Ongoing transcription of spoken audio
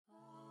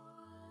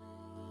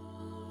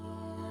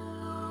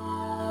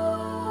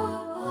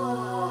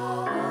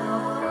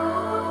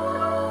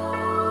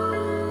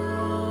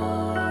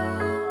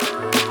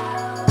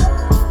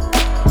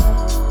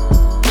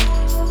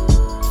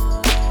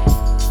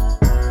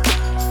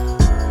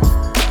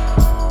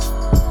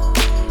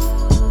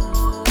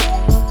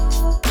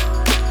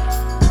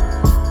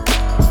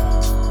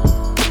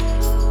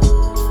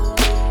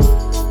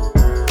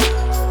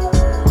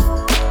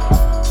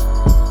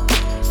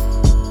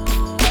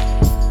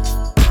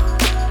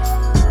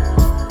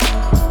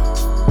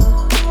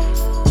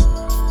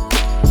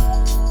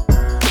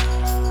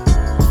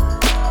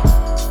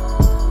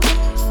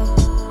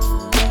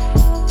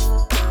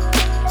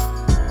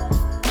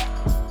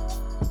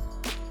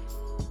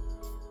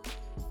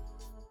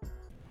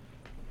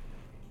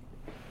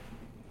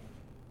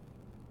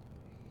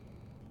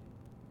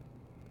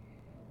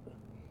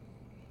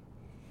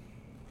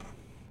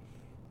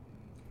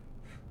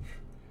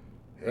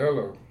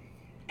Hello.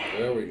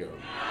 There we go.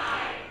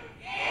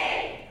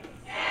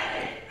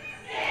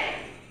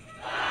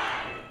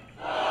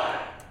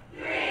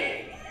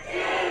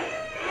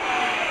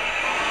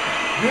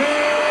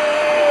 Yeah!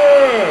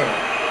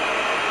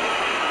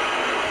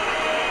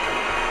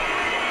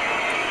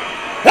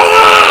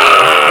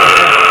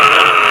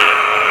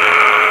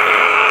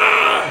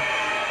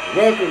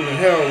 Welcome to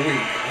Hell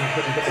Week.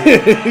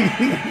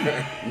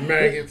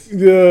 Maggots.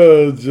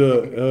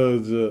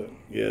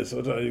 Yeah,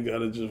 sometimes you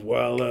gotta just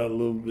wild out a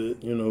little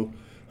bit, you know.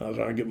 I was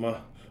trying to get my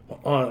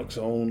Onyx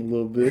on a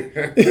little bit.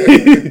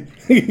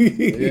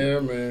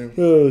 Yeah, man.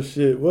 Oh,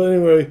 shit. Well,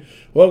 anyway,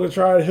 welcome to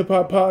Triad Hip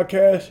Hop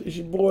Podcast. It's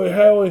your boy,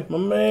 Howie, my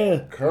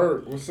man.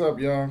 Kurt, what's up,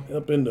 y'all?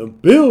 Up in the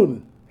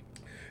building.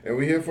 And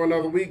we're here for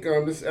another week.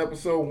 This is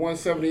episode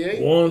 178.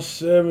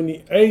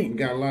 178. We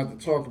got a lot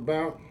to talk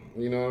about.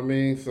 You know what I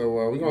mean? So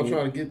we're going to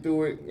try to get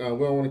through it. We don't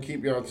want to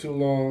keep y'all too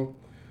long.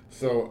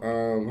 So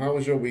how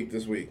was your week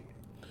this week?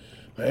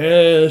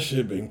 Man,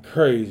 shit been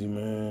crazy,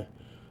 man.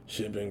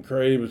 Shit been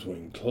crazy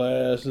between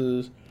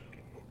classes,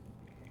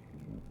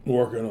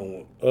 working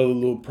on other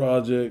little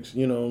projects,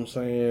 you know what I'm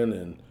saying?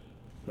 And,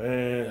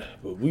 man,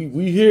 but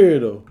we here,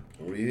 though.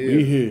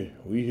 We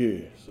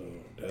here. So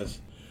that's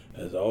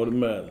all that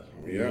matters.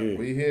 We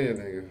here,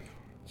 nigga.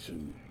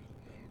 Shoot.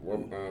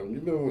 Well,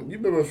 you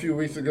remember a few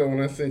weeks ago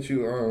when I sent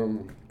you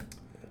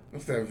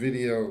what's that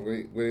video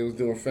where they was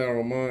doing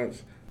Pharaoh Monch?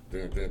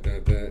 Dun, dun,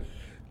 dun, dun.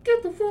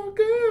 Get the fuck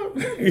up!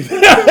 Get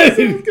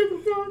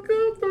the fuck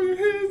up! Throw your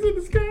hands in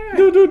the sky!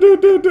 Do.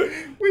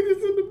 We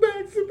just in the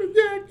back sipping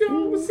Jack, yo.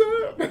 What's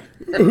up?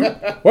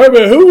 Wait a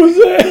minute, who was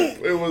that?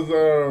 It was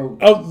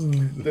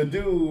the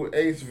dude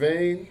Ace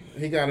Vane.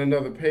 He got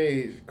another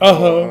page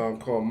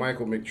called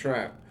Michael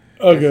McTrap.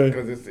 Okay.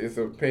 Because it's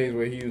a page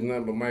where he used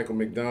nothing but Michael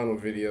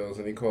McDonald videos,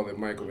 and he called it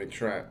Michael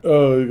McTrap.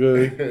 Oh,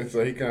 okay.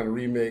 So he kind of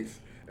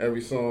remakes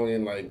every song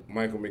in like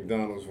Michael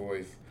McDonald's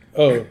voice.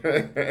 Oh,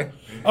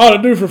 the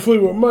dude from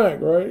Fleetwood Mac,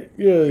 right?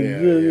 Yeah.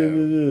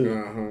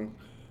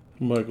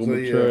 Michael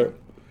McTrap. Yeah.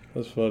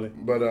 That's funny.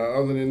 But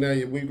other than that,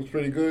 your week was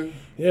pretty good?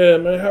 Yeah,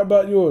 man. How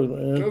about yours,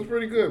 man? It was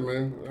pretty good,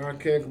 man. I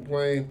can't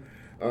complain.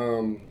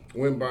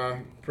 Went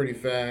by pretty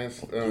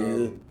fast.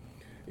 You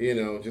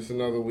know, just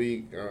another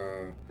week.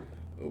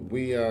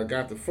 We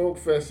got the folk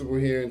festival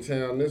here in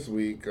town this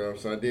week,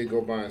 so I did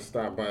go by and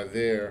stop by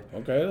there.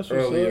 Okay, that's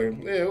earlier.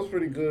 What's up. Yeah, it was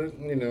pretty good.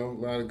 You know,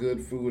 a lot of good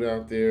food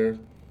out there.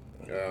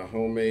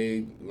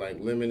 Homemade like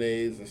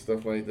lemonades and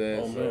stuff like that.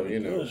 Oh, so man, you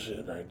know, good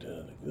shit right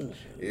there. Good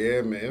shit.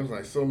 Yeah, man. It was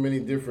like so many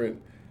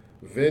different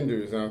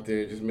vendors out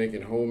there just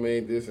making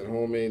homemade this and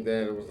homemade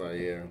that. It was like,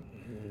 yeah,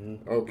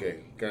 okay,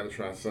 gotta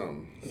try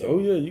something. So, Oh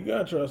yeah, you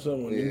gotta try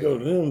something when you go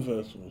to them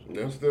festivals.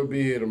 They'll still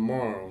be here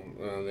tomorrow.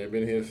 They've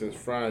been here since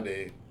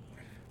Friday.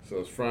 So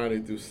it's Friday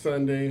through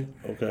Sunday.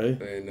 Okay.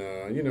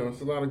 And, you know,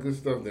 it's a lot of good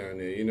stuff down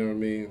there. You know what I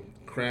mean?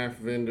 Craft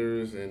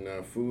vendors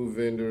and food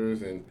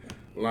vendors and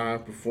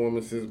live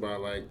performances by,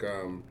 like,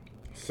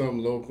 some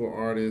local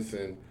artists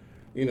and,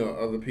 you know,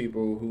 other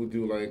people who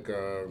do, like,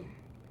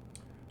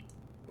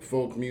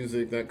 folk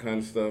music, that kind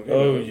of stuff. You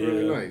know, it's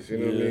really nice. You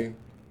know what I mean?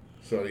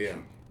 So, yeah.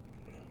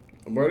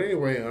 But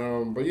anyway,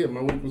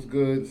 my week was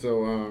good.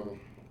 So,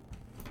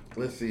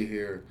 let's see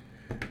here.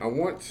 I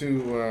want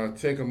to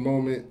take a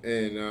moment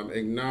and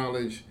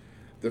acknowledge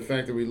the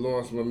fact that we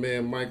lost my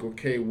man Michael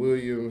K.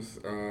 Williams,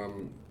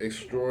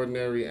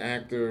 extraordinary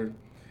actor,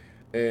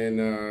 and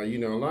you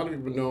know, a lot of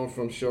people know him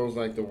from shows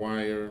like The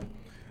Wire,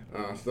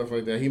 stuff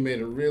like that. He made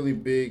a really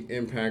big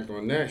impact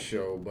on that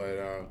show, but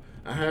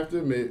I have to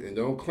admit, and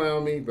don't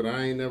clown me, but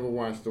I ain't never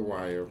watched The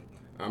Wire.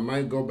 I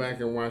might go back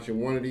and watch it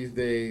one of these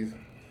days.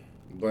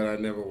 But I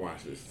never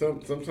watched it.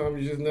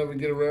 Sometimes you just never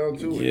get around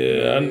to it.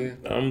 Yeah, you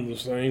know I'm the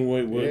same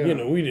way. Well, you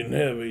know, we didn't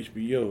have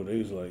HBO. They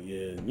was like,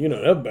 you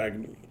know, that back,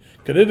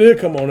 because it did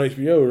come on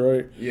HBO,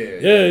 right?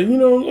 Yeah, you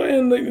know what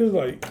I'm saying? Niggas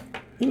like,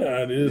 you know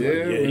how it is.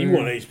 Yeah, like, you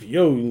want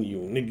HBO, you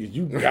niggas,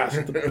 you got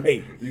to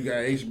pay. You got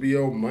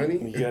HBO money?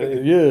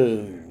 Niggas,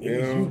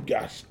 you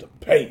got to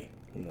pay.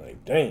 I'm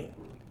like, dang.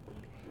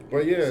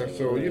 But yeah,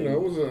 so you know,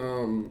 it was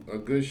a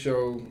good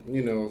show.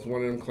 You know, it's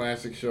one of them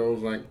classic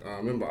shows like,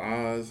 remember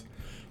Oz?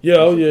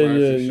 Yeah,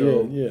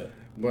 yeah.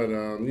 But,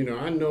 you know,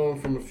 I know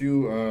him from a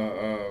few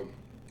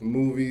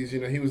movies. You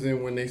know, he was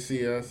in When They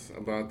See Us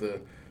about the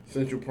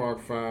Central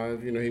Park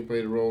 5. You know, he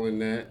played a role in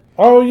that.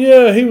 Oh,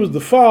 yeah, he was the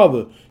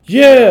father.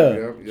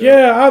 Yeah.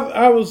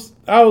 I was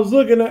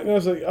looking at it and I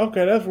was like,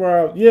 okay, that's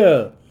where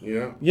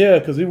Yeah,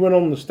 because he went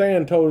on the stand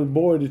and told his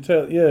boy to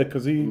tell,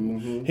 because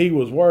he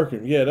was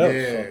working. Yeah, that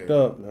was fucked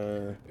up,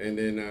 man. And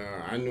then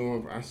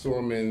I saw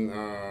him in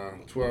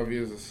 12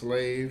 Years a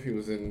Slave. He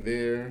was in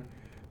there.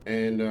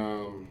 And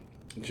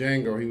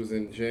Django, he was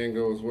in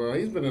Django as well.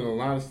 He's been in a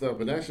lot of stuff,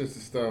 but that's just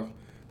the stuff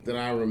that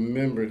I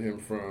remembered him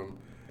from.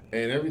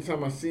 And every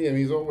time I see him,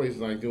 he's always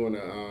like doing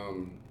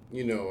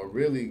a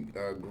really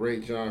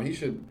great job. He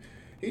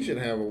should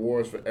have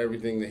awards for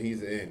everything that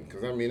he's in,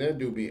 because I mean that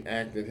dude be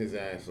acting his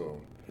ass off.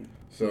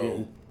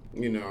 So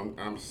you know,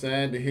 I'm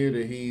sad to hear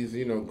that he's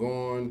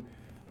gone.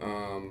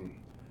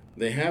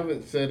 They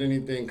haven't said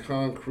anything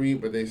concrete,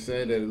 but they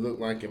said that it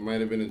looked like it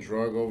might have been a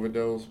drug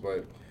overdose.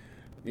 But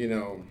you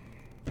know,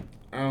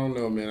 I don't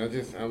know, man. I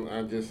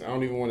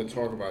don't even want to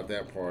talk about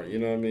that part. You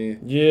know what I mean?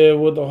 Yeah,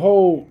 with the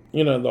whole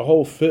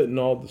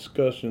fentanyl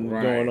discussion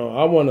going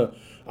on,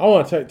 I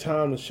wanna take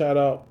time to shout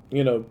out,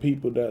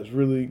 people that's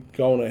really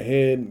gone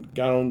ahead and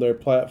got on their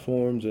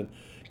platforms and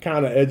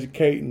kind of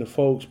educating the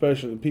folks,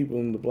 especially the people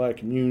in the black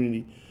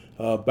community,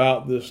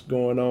 about this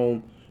going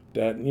on.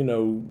 That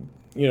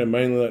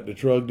mainly like the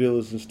drug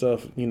dealers and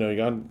stuff.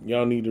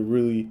 Y'all need to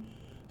really,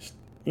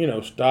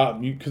 stop.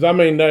 Because I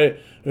mean,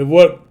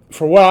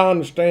 for what I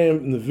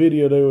understand in the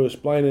video, they were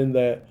explaining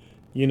that,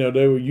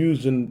 they were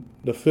using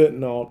the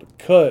fentanyl to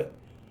cut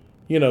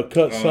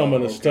some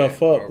of the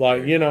stuff up,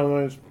 like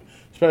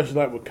especially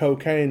like with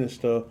cocaine and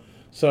stuff.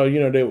 So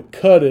they would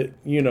cut it,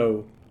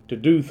 to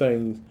do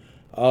things.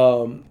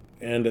 And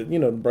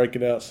break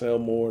it out, sell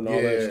more, and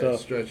all that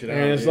stuff. Stretch it out.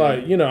 And it's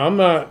like,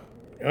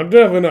 I'm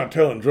definitely not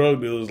telling drug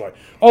dealers like,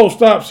 oh,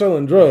 stop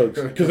selling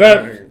drugs, because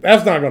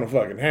that's not gonna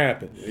fucking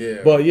happen.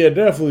 Yeah. But yeah,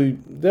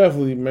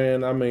 definitely,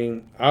 man. I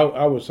mean,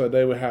 I would say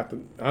they would have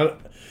to.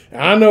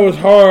 I know it's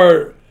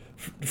hard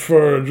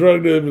for a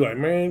drug dealer to be like,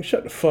 man,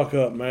 shut the fuck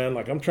up, man.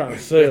 Like, I'm trying to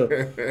sell,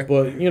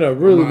 but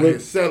really I'm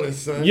out selling,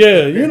 son.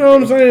 Yeah, you know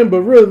what I'm saying.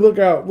 But really, look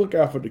out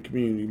for the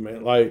community,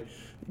 man. Like.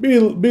 Be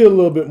a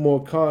little bit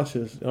more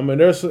conscious. I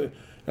mean,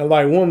 and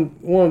like one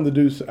of the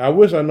dudes. I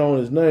wish I known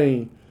his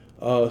name,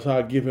 so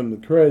I give him the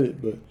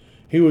credit. But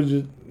he was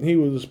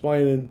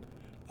explaining,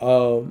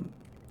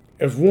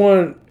 there's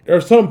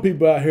some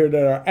people out here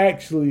that are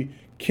actually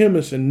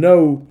chemists and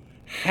know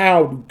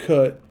how to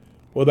cut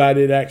without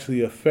it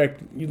actually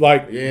affecting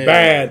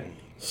bad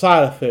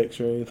side effects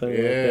or anything like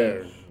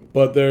that.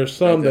 But there's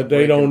some that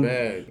they don't.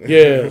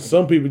 Yeah,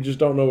 some people just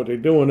don't know what they're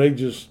doing. They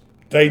just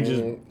throw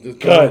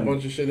a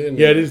bunch of shit in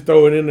there. Yeah, just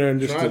throw it in there and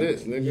just try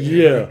this,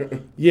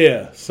 nigga.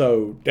 Yeah.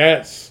 So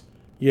that's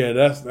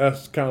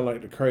kind of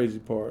like the crazy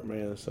part,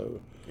 man. So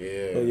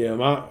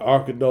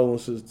our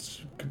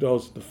condolences to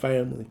the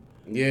family.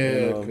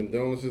 Yeah,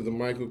 condolences to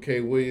Michael K.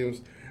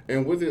 Williams,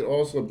 and with it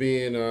also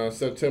being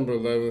September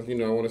 11th,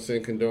 I want to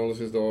send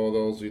condolences to all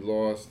those we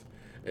lost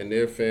and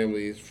their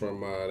families from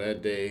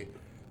that day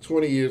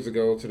 20 years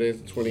ago.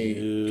 Today's the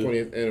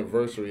 20th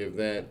anniversary of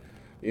that.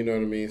 You know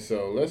what I mean?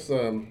 So let's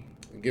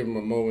give them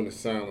a moment of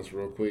silence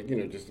real quick,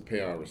 just to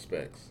pay our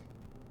respects.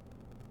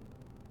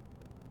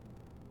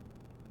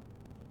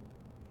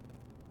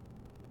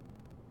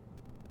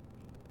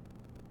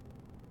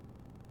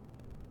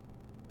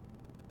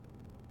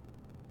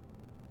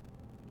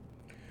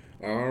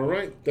 All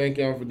right. Thank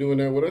y'all for doing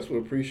that with us. We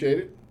appreciate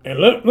it. And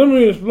let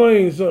me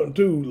explain something,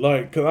 too,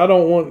 like, because I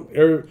don't want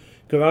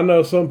because I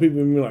know some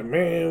people be like,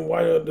 man,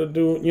 why are they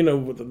doing,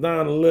 with the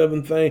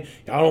 9/11 thing?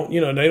 I don't,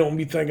 they don't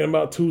be thinking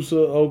about Tulsa,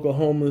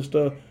 Oklahoma and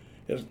stuff.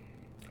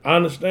 I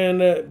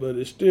understand that, but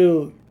it's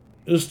still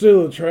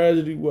a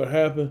tragedy what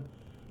happened.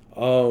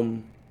 You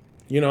know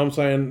what I'm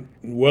saying?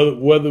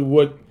 Whether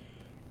what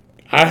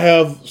I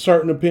have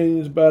certain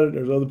opinions about it,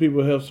 there's other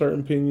people who have certain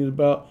opinions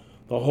about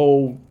the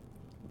whole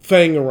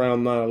thing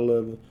around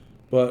 9/11.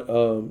 But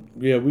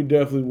we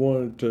definitely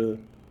wanted to,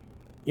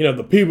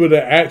 the people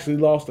that actually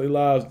lost their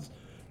lives,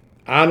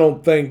 I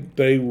don't think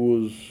they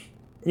was,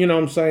 what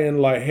I'm saying,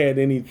 like had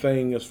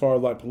anything as far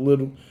as like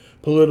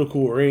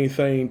political or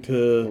anything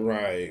to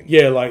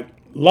like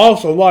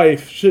loss of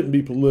life shouldn't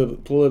be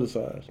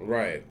politicized,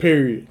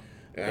 period.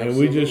 Absolutely. And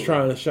we just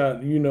trying to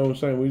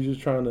we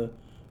just trying to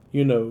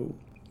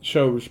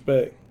show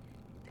respect.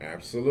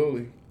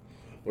 Absolutely.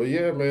 Well,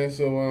 yeah, man.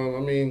 So I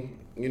mean,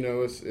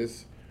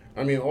 it's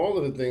all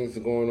of the things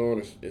that are going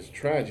on is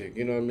tragic.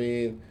 You know what I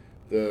mean?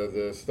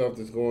 The stuff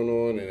that's going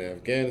on in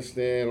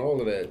Afghanistan, all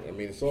of that. I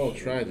mean, it's all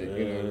tragic.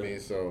 You know what I mean?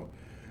 So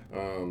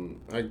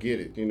I get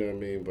it. You know what I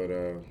mean?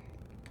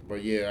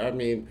 But yeah, I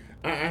mean,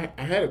 I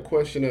had a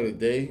question of the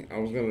day I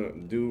was gonna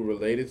do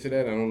related to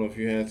that. I don't know if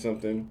you had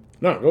something.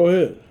 No, go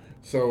ahead.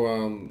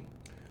 So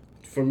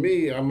for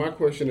me, my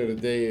question of the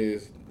day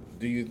is: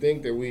 do you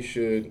think that we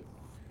should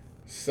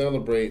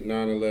celebrate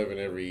 9/11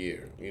 every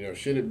year?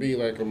 Should it be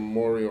like a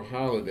memorial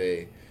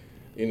holiday?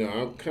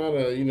 I'm kind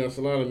of it's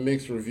a lot of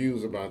mixed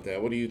reviews about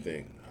that. What do you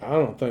think? I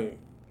don't think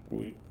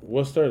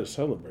what's there to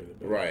celebrate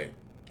about? Right.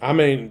 I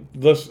mean,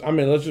 let's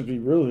just be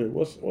real here.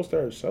 What's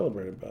there to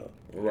celebrate about?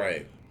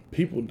 Right.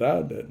 People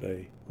died that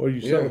day. What are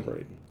you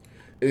celebrating?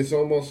 It's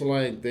almost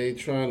like they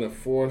trying to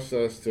force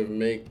us to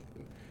make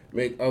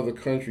other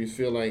countries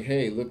feel like,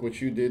 hey, look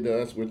what you did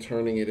to us. We're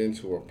turning it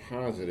into a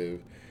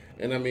positive.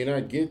 And I mean,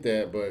 I get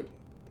that, but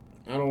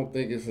I don't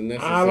think it's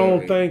necessary. I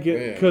don't think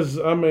it, because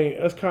I mean,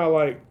 it's kind of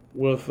like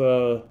with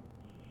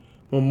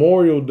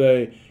Memorial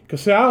Day.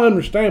 Because see, I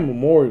understand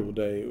Memorial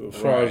Day as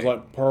far as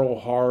like Pearl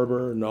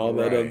Harbor and all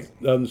that other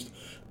stuff.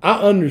 I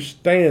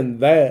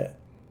understand that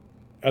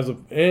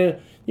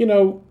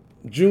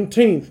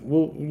Juneteenth.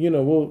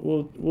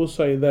 We'll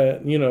say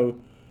that.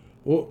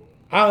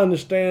 I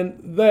understand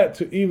that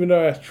too, even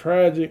though as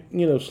tragic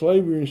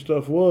slavery and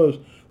stuff was.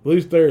 At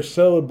least they're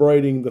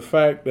celebrating the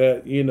fact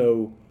that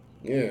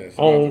Yeah,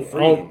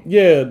 on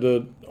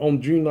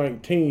June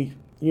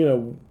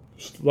 19th,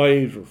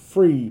 slaves were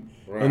free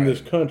in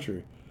this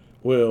country.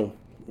 Well,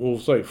 we'll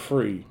say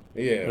free.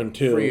 Yeah,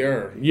 until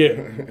freer.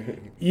 Yeah,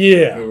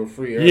 yeah, they were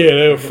freer. Yeah,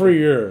 they were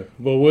freer.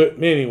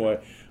 But anyway,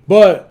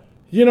 but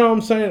you know what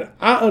I'm saying?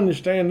 I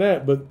understand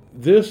that, but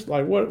this,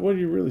 like, what are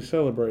you really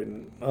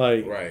celebrating?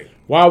 Like, right.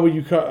 Why would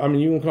you call? I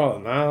mean, you gonna call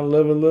it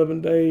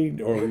 9/11 Day,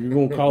 or you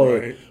gonna call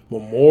it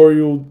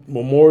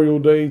Memorial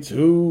Day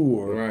too,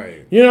 or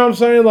right? You know what I'm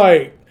saying?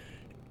 Like,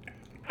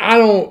 I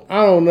don't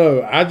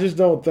know. I just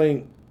don't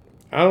think.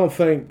 I don't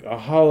think a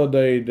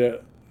holiday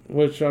that,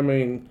 which I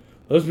mean,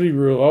 let's be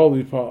real. All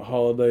these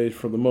holidays,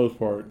 for the most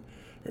part,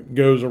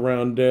 goes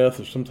around death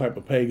or some type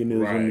of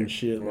paganism and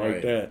shit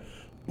like that.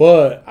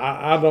 But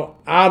I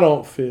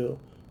don't feel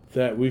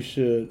that we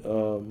should.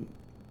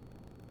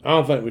 I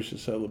don't think we should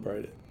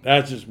celebrate it.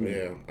 That's just me.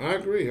 Yeah, I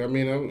agree. I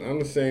mean, I'm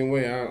the same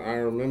way. I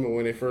remember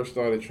when they first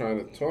started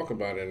trying to talk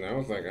about it, and I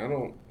was like, I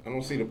don't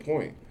see the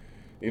point.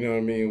 You know what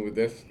I mean? With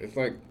this, it's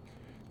like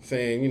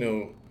saying,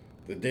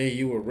 the day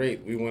you were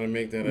raped, we want to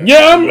make that.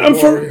 I'm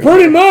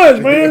pretty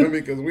much, man.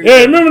 Because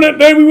remember that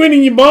day we went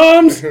in your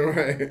mom's?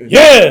 Right.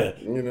 Yeah.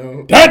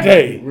 That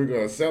day. We're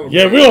gonna celebrate.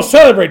 Yeah, we're gonna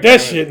celebrate that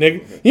shit,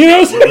 nigga. You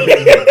know what I'm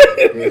saying?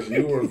 Because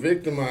you were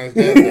victimized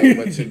that day,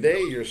 but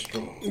today you're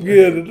strong.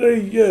 Yeah, today,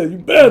 you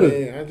better.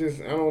 Man, I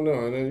don't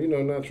know.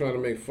 And not trying to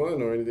make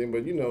fun or anything,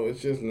 but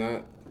it's just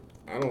not.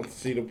 I don't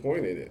see the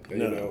point in it.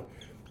 No.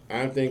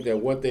 I think that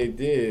what they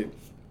did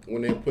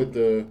when they put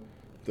the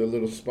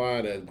little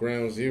spot at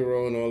Ground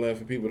Zero and all that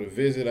for people to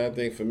visit, I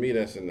think for me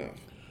that's enough.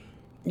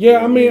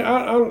 Yeah, I mean,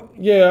 I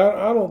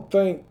don't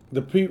think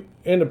the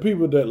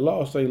people that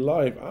lost their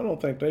life, I don't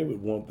think they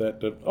would want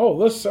that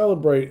let's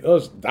celebrate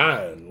us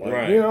dying. Like,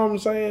 right. You know what I'm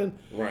saying?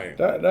 Right.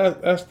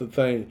 That's the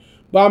thing.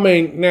 But I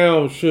mean,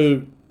 now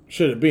should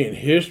it be in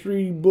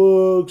history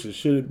books, or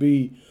should it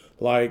be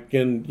like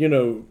in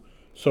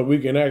so we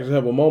can actually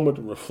have a moment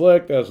to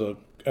reflect as a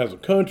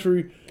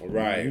country?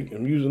 Right.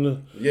 I'm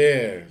using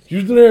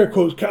using air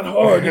quotes kind of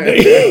hard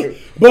today.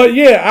 But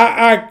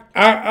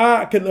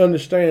I can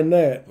understand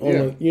that.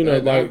 I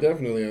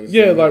definitely understand.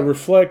 Yeah, like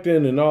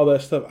reflecting and all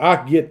that stuff. I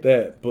get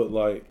that, but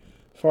like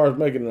as far as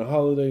making it a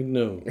holiday,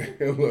 no.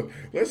 Look,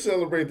 let's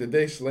celebrate the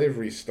day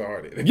slavery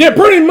started. Yeah,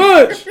 pretty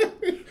much.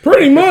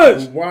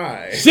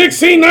 Why?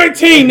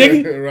 1619,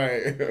 nigga.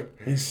 Right.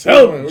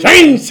 So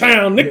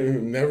Jamestown,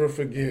 nigga. Never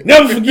forget.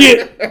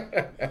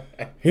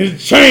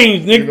 It's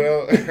changed,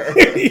 nigga.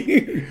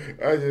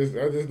 I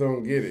just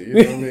don't get it. You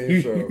know what I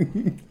mean? So,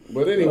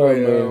 but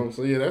anyway,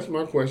 so that's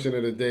my question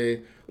of the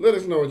day. Let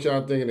us know what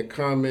y'all think in the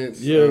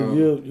comments. Yeah.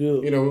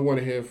 We want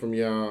to hear from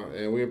y'all,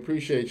 and we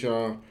appreciate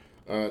y'all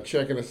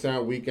checking us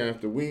out week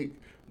after week.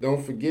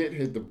 Don't forget,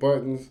 hit the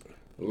buttons,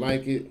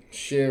 like it,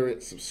 share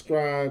it,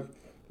 subscribe.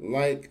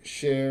 Like,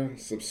 share,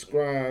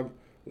 subscribe.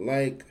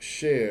 Like,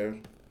 share,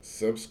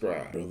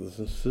 subscribe. Brothers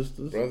and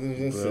sisters.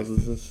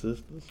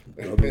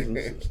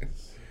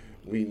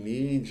 We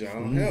need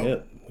y'all help. Yeah,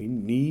 we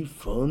need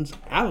funds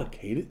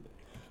allocated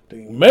to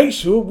make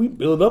sure we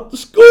build up the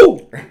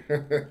school.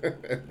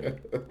 I'm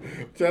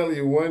telling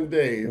you, one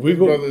day, this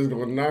brother is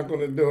going to knock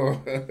on the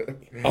door.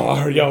 I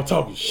heard y'all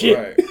talking shit.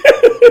 Right.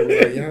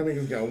 Y'all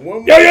niggas got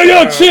one more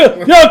time.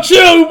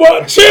 Chill,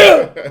 boy.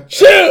 Chill.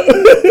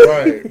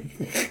 Right.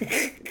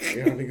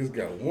 Y'all niggas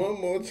got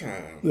one more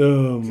time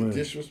to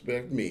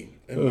disrespect me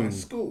and my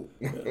school.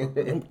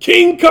 I'm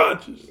king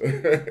conscious.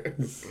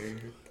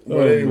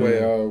 But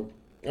anyway, all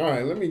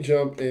right, let me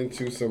jump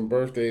into some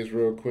birthdays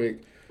real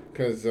quick,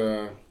 because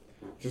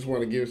just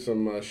want to give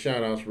some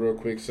shout-outs real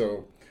quick.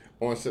 So,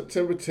 on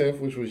September 10th,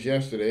 which was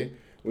yesterday,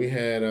 we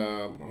had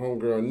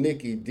homegirl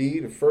Nikki D,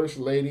 the first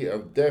lady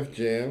of Def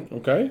Jam.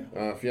 Okay.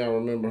 If y'all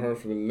remember her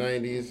from the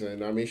 90s,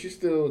 and I mean, she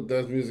still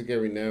does music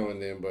every now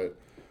and then, but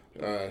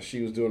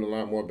she was doing a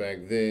lot more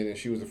back then, and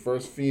she was the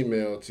first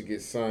female to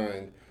get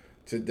signed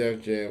to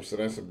Def Jam, so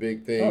that's a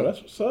big thing. Oh,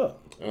 that's what's up.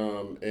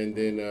 And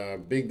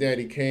then Big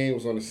Daddy Kane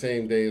was on the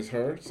same day as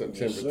her,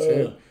 September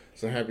 10th.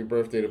 So happy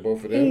birthday to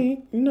both of them.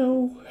 Ain't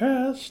no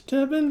house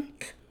stepping.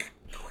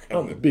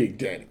 I'm the Big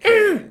Daddy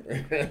Kane.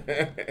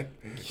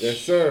 Yes,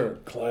 sir.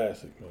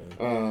 Classic,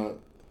 man.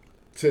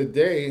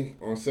 Today,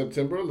 on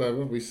September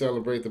 11th, we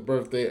celebrate the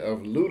birthday of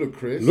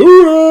Ludacris.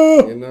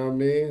 Luda! You know what I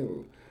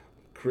mean?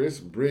 Chris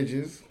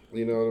Bridges.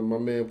 My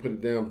man put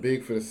it down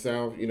big for the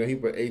South. He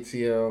put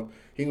ATL.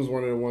 He was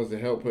one of the ones that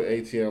helped put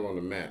ATL on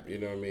the map. You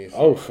know what I mean?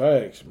 So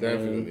facts, man.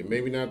 Definitely.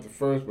 Maybe not the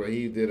first, but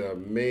he did a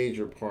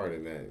major part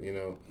in that,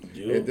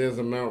 If there's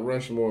a Mount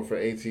Rushmore for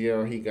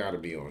ATL, he got to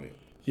be on it.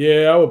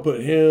 Yeah, I would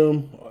put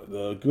him,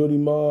 the Goody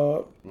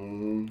Mob,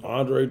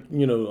 Andre,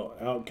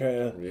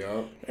 Outkast.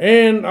 Yeah.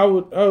 And I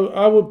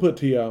would put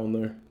T.I. on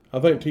there. I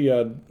think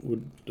T.I.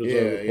 would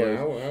deserve a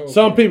place. Yeah.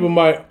 Some people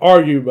might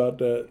argue about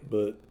that,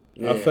 but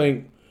I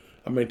think,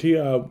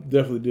 T.I.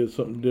 definitely did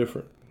something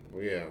different.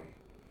 Yeah,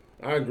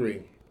 I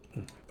agree.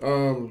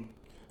 All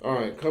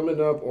right, coming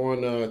up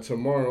on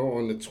tomorrow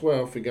on the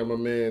 12th, we got my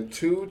man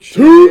 2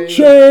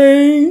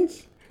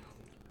 Chainz.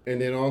 And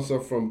then also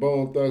from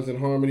Bone Thugs and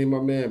Harmony, my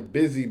man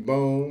Busy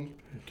Bone.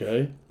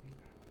 Okay.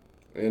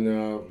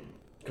 And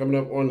coming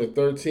up on the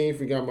 13th,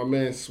 we got my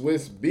man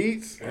Swiss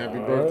Beats. Happy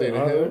birthday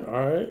to him.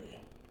 All right.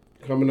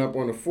 Coming up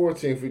on the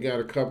 14th, we got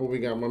a couple. We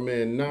got my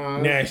man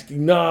Nas. Nasty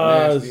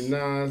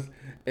Nas.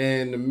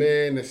 And the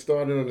man that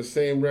started on the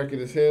same record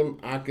as him,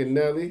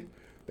 Akinelli.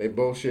 They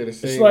both share the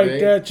same It's like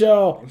that,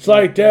 y'all. It's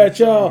like that,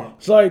 y'all.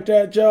 It's like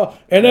that, y'all.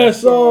 And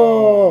that's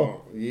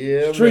all.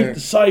 Yeah, Street man.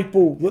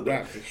 Disciple.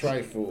 Back to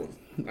Trifle.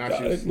 I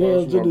should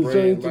smash my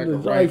brain like a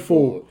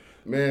rifle.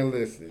 Man,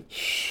 listen.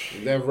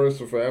 That verse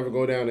will forever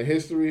go down in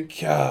history.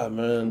 God,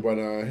 man. But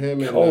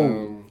him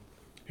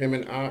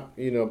and Ak,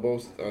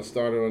 both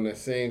started on that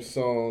same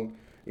song.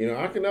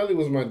 Akinelli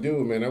was my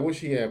dude, man. I wish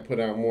he had put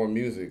out more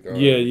music.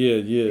 Yeah.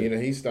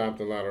 He stopped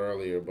a lot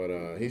earlier,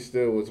 but he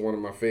still was one of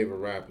my favorite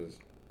rappers.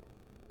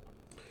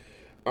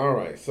 All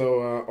right,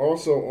 so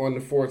also on the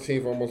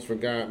 14th, almost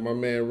forgot, my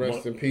man,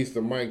 rest in peace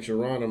to Mike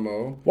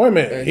Geronimo. Wait a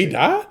minute, he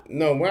died?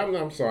 No,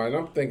 I'm sorry.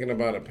 I'm thinking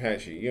about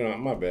Apache.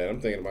 My bad. I'm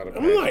thinking about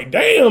Apache. I'm like,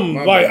 damn,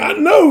 I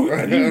know.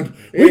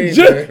 he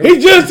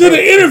just did an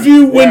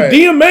interview when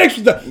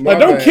DMX was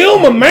don't kill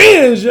my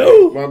mans,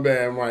 yo. My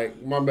bad,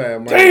 Mike. Mike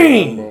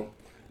dang. Geronimo.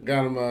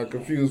 Got him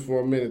confused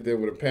for a minute there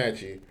with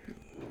Apache.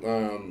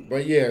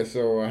 But yeah,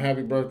 so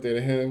happy birthday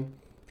to him.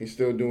 He's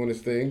still doing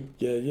his thing.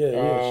 Yeah.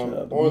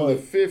 On the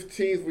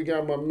 15th, we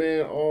got my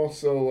man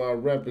also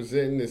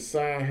representing the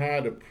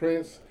Sci-Hi the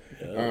Prince.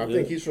 I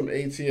think he's from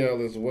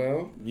ATL as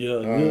well.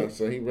 Yeah.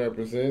 So he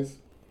represents.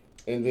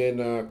 And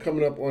then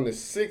coming up on the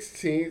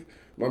 16th,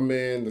 my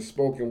man, the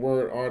spoken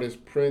word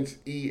artist Prince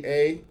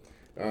EA.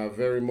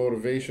 Very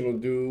motivational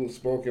dude,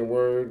 spoken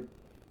word.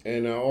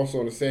 And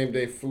also on the same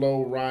day,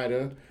 Flo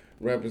Rida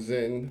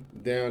representing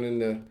down in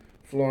the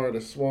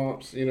Florida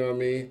swamps, you know what I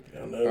mean?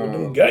 Down there with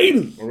them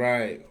Gators.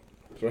 Right.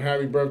 So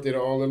happy birthday to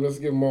all of them. Let's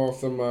give them all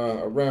some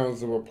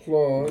rounds of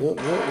applause. Yeah.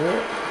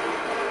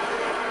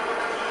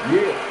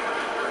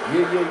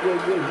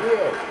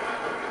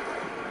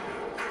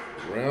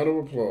 Round of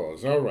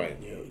applause. All right.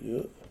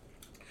 Yeah.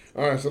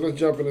 All right, so let's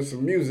jump into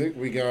some music.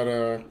 We got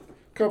a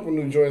couple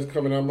new joints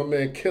coming out. My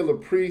man Killer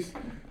Priest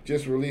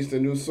just released a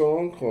new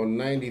song called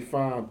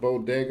 95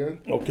 Bodega.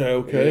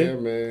 Okay. Yeah,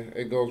 man.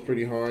 It goes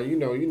pretty hard. You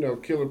know,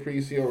 Killer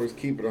Priest, he always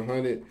keep it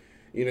 100.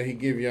 He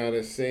give y'all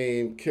that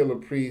same Killer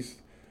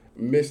Priest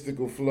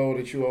mystical flow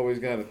that you always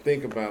got to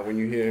think about when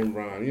you hear him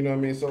rhyme. You know what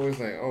I mean? It's always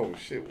like, oh,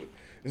 shit,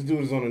 this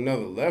dude is on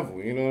another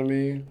level. You know what I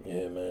mean?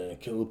 Yeah, man.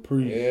 Killer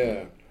Priest.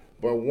 Yeah.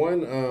 But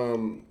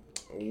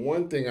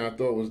one thing I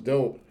thought was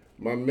dope,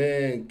 my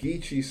man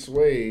Geechee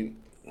Suede,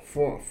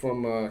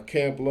 from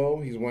Camp Low.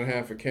 He's one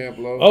half of Camp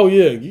Low. Oh,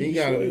 yeah. He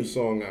got a new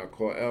song out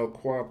called El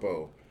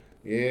Guapo.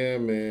 Yeah,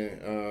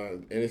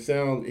 man.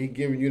 And he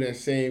giving you that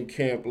same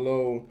Camp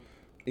Low,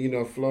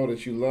 flow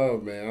that you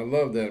love, man. I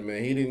love that,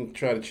 man. He didn't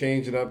try to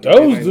change it up to those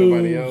like dudes,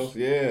 somebody else.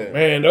 Yeah.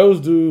 Man,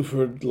 those dudes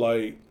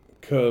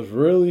cause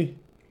really,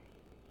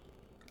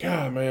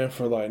 God, man,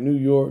 for New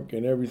York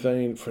and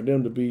everything, for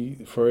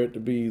it to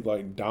be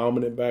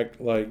dominant back,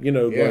 like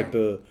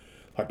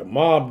the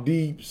Mobb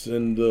Deeps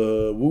and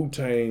the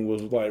Wu-Tang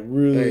was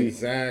really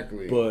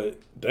exactly. But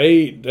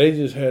they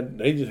just held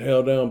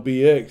down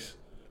BX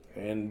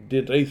and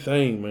did their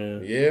thing,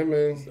 man. Yeah,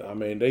 man. I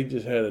mean, they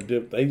just had a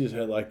dip. They just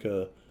had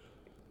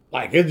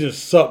it's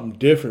just something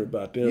different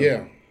about them.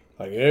 Yeah.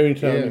 Every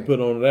time you put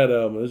on that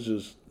album, it's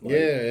just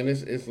and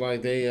it's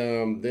like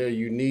they're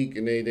unique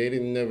and they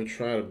didn't never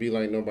try to be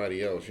like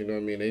nobody else. You know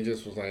what I mean? They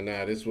just was like,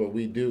 nah, this is what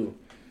we do,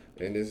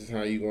 and this is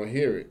how you gonna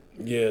hear it.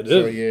 Yeah,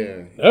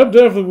 that's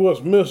definitely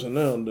what's missing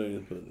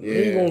nowadays. But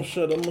I'm gonna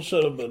shut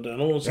up about that. I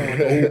don't want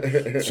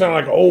to sound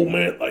like an old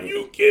man, like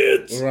you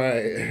kids.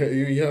 Right,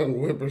 you young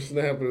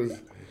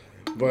whippersnappers.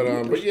 But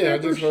I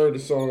just heard the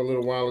song a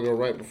little while ago,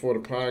 right before the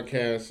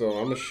podcast. So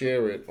I'm gonna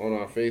share it on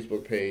our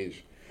Facebook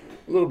page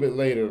a little bit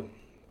later.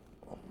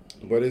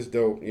 But it's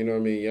dope. You know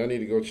what I mean? Y'all need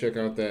to go check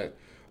out that.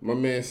 My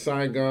man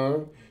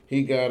Saigon,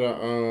 he got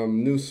a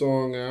new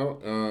song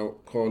out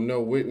called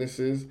No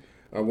Witnesses.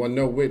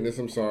 No Witness,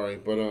 I'm sorry.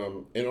 But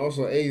and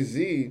also AZ,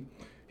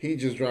 he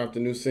just dropped a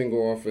new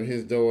single off of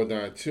his Do or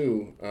Die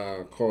 2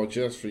 called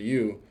Just For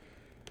You.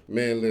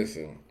 Man,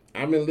 listen.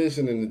 I've been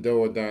listening to Do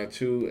or Die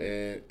 2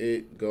 and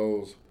it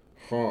goes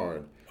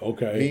hard.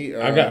 Okay.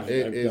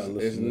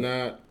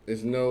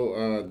 It's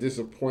no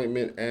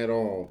disappointment at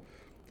all.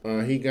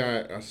 He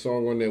got a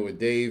song on there with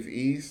Dave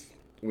East,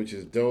 which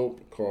is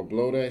dope, called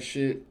Blow That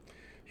Shit.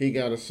 He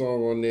got a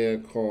song on there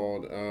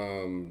called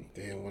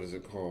what is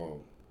it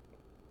called?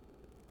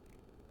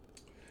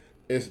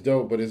 It's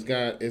dope, but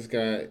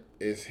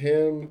it's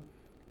him,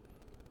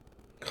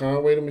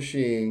 Conway the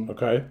Machine,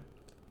 okay,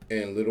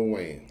 and Lil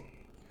Wayne.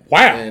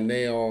 Wow. And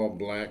they all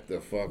blacked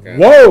the fuck out.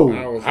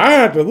 Whoa. I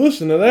have to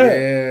listen to that.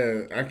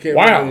 Yeah. I can't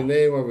remember the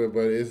name of it,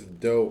 but it's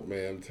dope,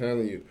 man. I'm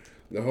telling you.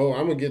 I'm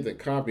going to get the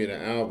copy of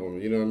the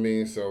album. You know what I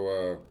mean?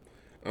 So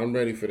I'm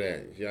ready for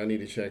that. Y'all need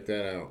to check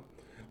that out.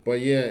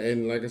 But yeah,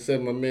 and like I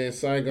said, my man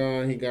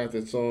Saigon, he got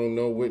the song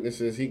No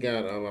Witnesses. He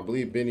got, I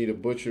believe Benny the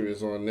Butcher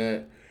is on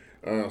that.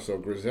 So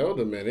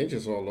Griselda, man, they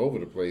just all over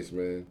the place,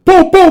 man.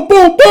 Boom, boom,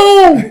 boom,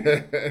 boom.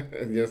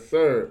 Yes,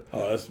 sir.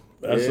 Oh, that's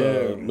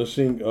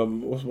Machine.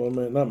 What's my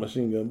man? Not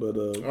Machine Gun, but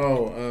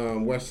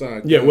West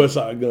Side Gun. Yeah, West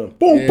Side Gun.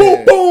 Boom,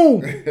 boom,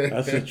 boom.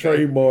 That's a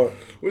trademark.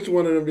 Which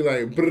one of them be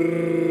like?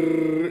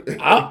 Brrr?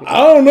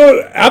 I don't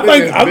know.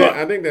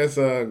 I think that's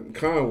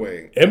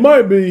Conway. It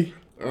might be.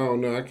 I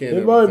don't know. I can't.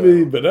 It might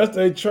be, but that's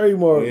their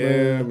trademark.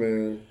 Yeah,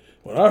 man.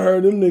 When I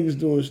heard them niggas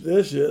doing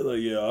that shit, like,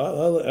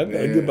 I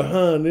gotta get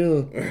behind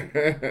them.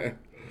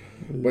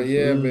 But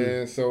yeah,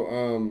 man.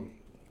 So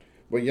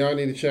but y'all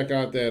need to check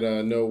out that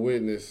No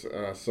Witness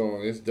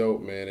song. It's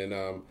dope, man.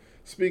 And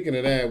speaking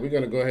of that, we're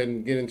gonna go ahead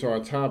and get into our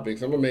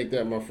topics. I'm gonna make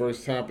that my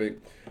first topic.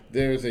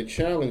 There is a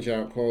challenge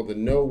out called the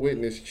No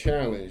Witness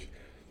Challenge,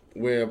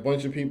 where a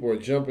bunch of people are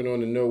jumping on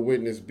the No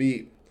Witness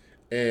beat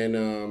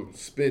and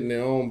spitting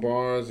their own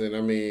bars. And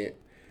I mean,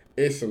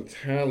 it's some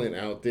talent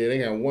out there. They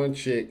got one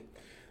chick.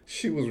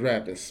 She was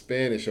rapping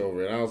Spanish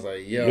over it. I was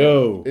like,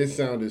 yo, it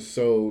sounded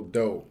so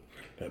dope.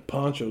 That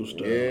poncho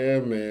stuff. Yeah,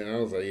 man. I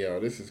was like,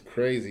 yo, this is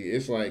crazy.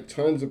 It's like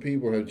tons of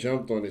people have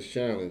jumped on this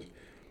challenge.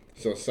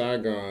 So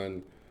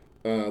Saigon,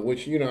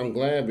 which, I'm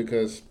glad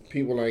because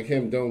people like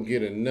him don't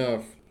get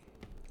enough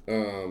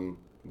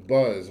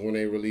buzz when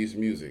they release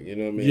music. You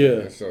know what I mean?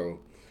 Yeah. And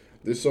so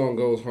this song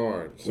goes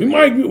hard. So,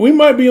 we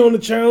might be on the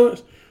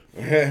challenge.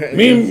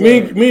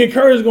 Me and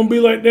Curry's gonna be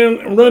like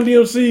them Run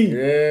DMC.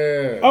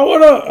 Yeah. Oh,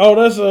 what up? Oh,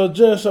 that's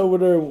Jess over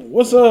there.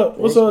 What's up?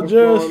 What's up,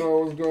 Jess?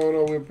 What's going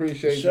on? We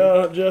appreciate you. Shout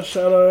out, Jess.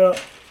 Shout out.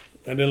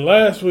 And then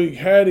last week,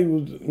 Hattie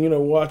was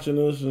watching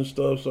us and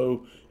stuff.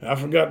 So I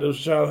forgot to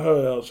shout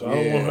her out. So I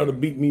don't want her to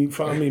beat me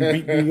up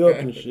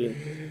and shit.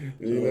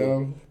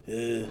 Yeah.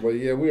 But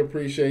yeah, we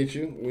appreciate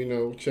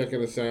you.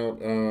 Checking us out.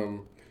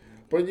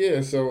 But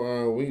yeah,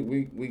 so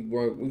we're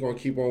gonna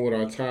keep on with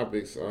our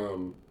topics.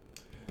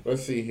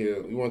 Let's see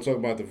here. You want to talk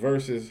about the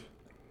verses?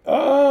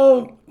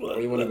 Or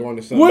you want to go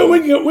into something?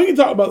 We can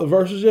talk about the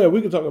verses. Yeah,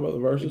 we can talk about the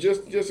verses.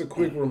 Just a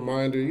quick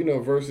reminder.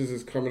 Verses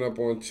is coming up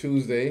on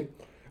Tuesday.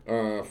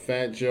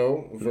 Fat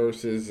Joe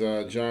versus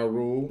Ja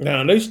Rule.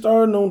 Now they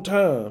starting on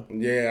time.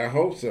 Yeah, I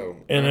hope so.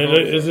 And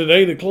is it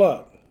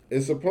 8:00?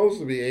 It's supposed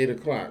to be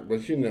 8:00,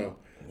 but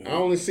I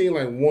only seen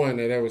like one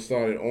that ever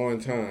started on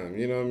time.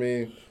 You know what I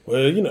mean?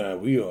 Well, you know how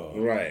we are.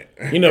 Right.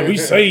 We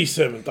say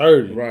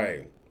 7:30.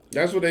 Right.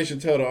 That's what they should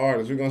tell the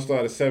artists. We're going to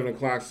start at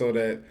 7:00 so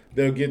that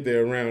they'll get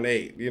there around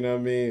 8. You know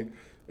what I mean?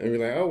 And be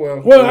like, oh, well.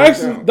 Well,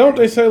 actually, don't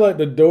they say, like,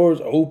 the doors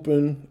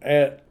open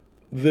at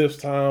this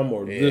time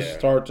or this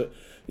start to...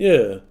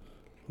 Yeah.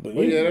 But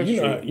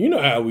you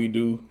know how we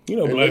do. We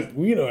know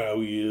how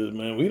we is,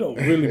 man. We don't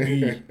really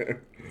be...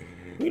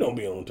 we don't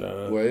be on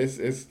time. Well,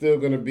 it's still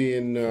going to be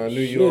in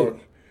New York.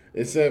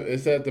 It's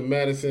at the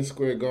Madison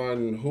Square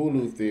Garden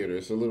Hulu Theater.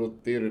 It's a little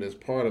theater that's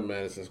part of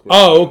Madison Square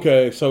Garden. Oh,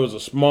 okay. So it's a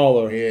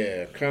smaller...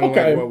 Yeah. Kind of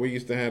like what we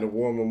used to have, the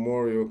War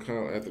Memorial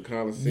at the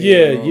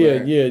Coliseum.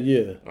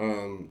 Yeah.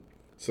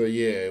 So,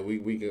 yeah,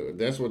 we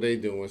that's what they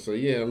doing. So,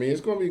 yeah, I mean,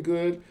 it's going to be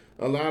good.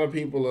 A lot of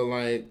people are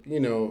like,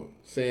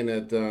 saying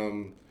that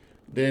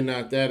they're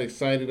not that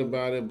excited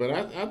about it. But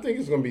I think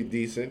it's going to be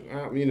decent.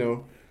 I think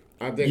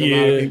a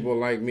lot of people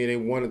like me, they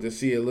wanted to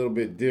see it a little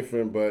bit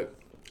different, but...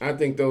 I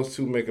think those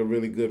two make a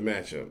really good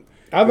matchup.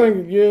 I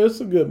think, it's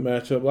a good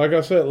matchup. Like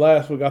I said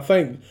last week, I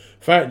think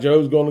Fat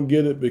Joe's going to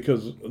get it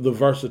because of the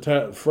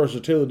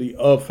versatility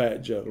of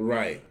Fat Joe.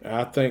 Right.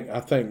 I think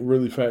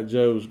really Fat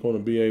Joe's going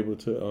to be able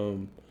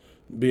to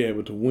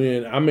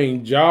win. I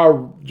mean, Ja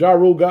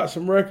Rule got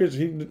some records.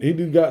 He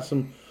do got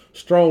some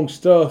strong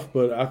stuff,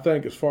 but I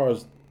think as far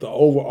as the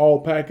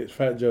overall package,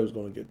 Fat Joe's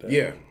going to get that.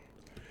 Yeah.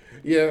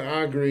 Yeah,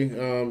 I agree.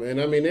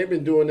 And I mean, they've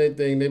been doing their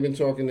thing. They've been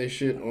talking their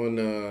shit on,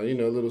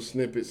 little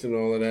snippets and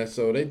all of that.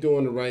 So they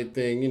doing the right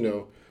thing,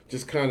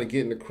 just kind of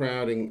getting the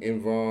crowd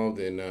involved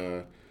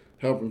and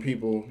helping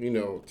people,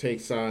 take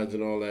sides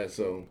and all that.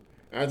 So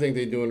I think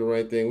they're doing the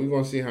right thing. We're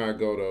going to see how it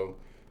go,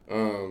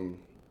 though.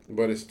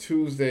 But it's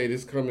Tuesday,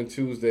 this coming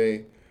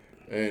Tuesday.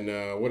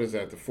 And what is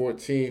that, the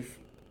 14th?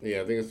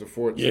 Yeah, I think it's the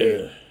 14th.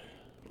 Yeah.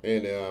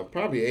 And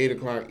probably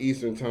 8:00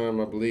 Eastern time,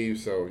 I believe.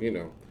 So,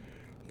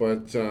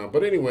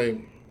 But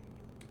anyway,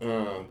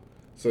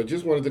 so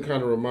just wanted to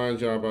kind of remind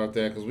y'all about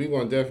that because we're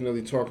going to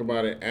definitely talk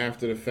about it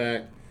after the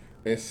fact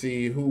and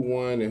see who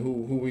won and who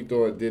we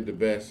thought did the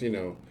best,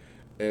 And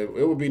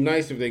it would be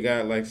nice if they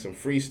got like some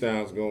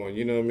freestyles going,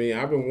 you know what I mean?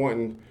 I've been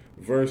wanting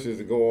verses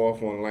to go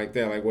off on like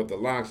that, like what the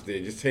Locks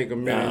did. Just take a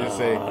minute and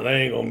say...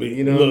 they ain't going to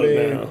be...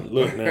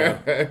 Look now.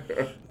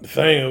 The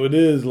thing of it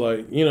is,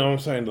 like, what I'm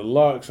saying? The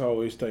Locks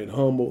always stayed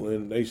humble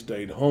and they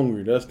stayed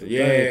hungry. That's the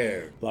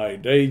thing.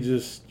 Like, they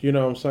just, what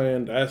I'm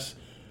saying? That's...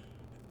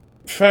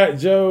 Fat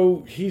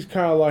Joe, he's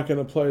kind of like in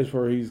a place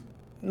where he's...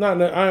 I'm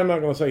not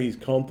going to say he's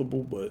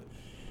comfortable, but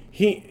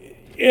he...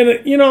 And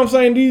what I'm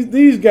saying?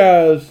 These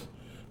guys,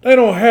 they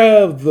don't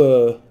have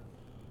the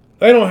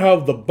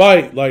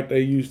bite like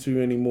they used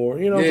to anymore.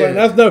 You know what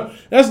I'm saying?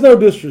 That's no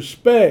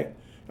disrespect.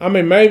 I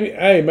mean,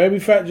 maybe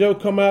Fat Joe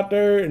come out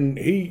there and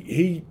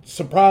he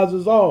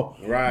surprises all.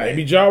 Right.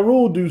 Maybe Ja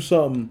Rule do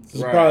something to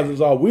surprise us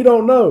all. We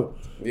don't know.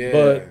 Yeah.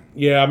 But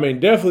yeah, I mean,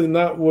 definitely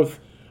not with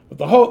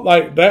the whole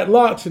like that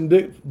Locks and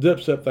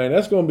Dipset thing.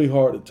 That's going to be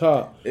hard to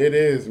top. It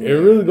is, man. It's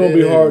really going to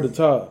be hard to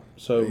top.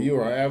 So you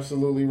are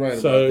absolutely right about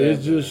that. So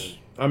it's just,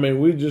 I mean,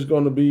 we're just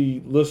going to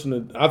be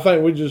listening. I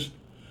think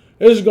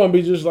it's going to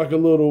be just like a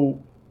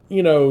little, a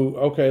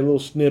little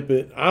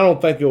snippet. I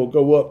don't think it will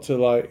go up to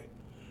like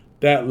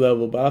that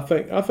level, but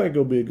I think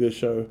it'll be a good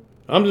show.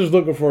 I'm just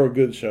looking for a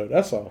good show.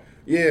 That's all.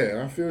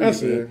 Yeah, I feel you,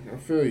 man. I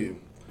feel you.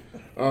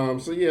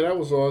 So yeah, that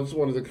was all. I just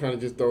wanted to kind of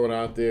just throw it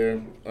out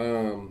there.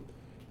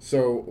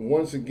 So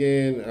once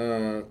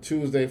again,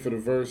 Tuesday for the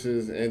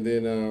verses, and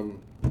then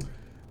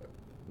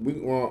we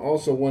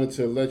also wanted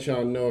to let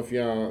y'all know if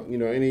y'all,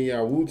 any of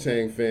y'all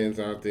Wu-Tang fans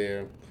out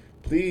there,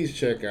 please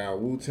check out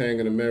Wu-Tang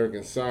and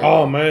American Saga.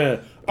 Oh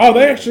man! Oh,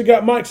 they actually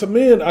got Mike's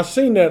Amend. I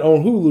seen that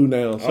on Hulu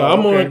now, so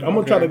I'm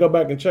gonna try to go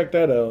back and check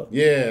that out.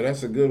 Yeah,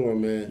 that's a good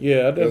one, man.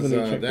 Yeah, I definitely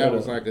check that out. That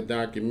was like a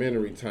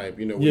documentary type,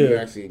 where you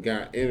actually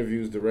got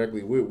interviews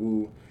directly with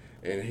Wu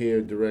and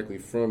hear directly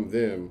from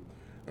them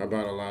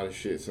about a lot of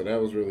shit. So that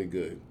was really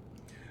good.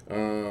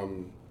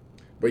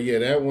 But yeah,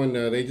 that one,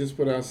 they just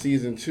put out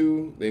season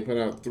 2. They put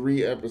out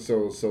 3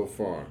 episodes so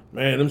far.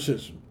 Man, them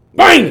shits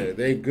bang! Yeah,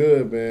 they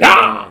good, man.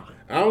 Ah!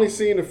 I only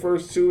seen the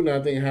first 2, and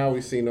I think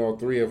Howie's seen all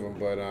 3 of them,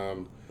 but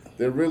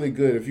they're really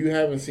good. If you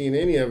haven't seen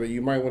any of it,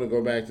 you might want to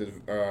go back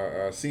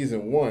to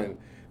season 1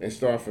 and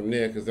start from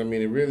there, because, I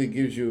mean, it really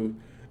gives you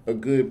a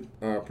good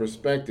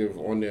perspective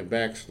on their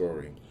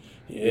backstory.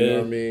 Yeah. You know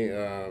what I mean?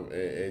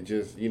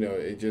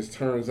 It just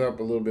turns up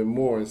a little bit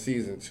more in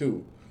season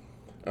 2.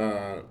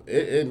 I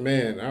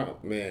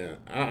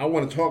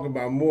want to talk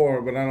about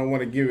more, but I don't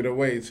want to give it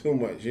away too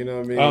much. You know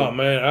what I mean? Oh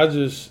man, I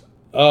just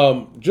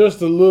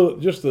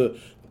to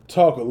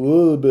talk a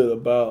little bit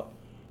about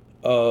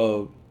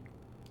the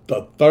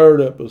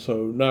 3rd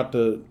episode. Not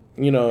to,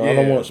 I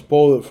don't want to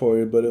spoil it for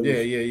you, but it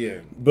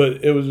was,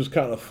 But it was just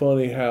kind of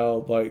funny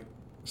how like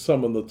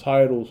some of the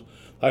titles,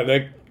 like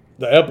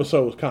the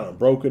episode was kind of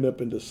broken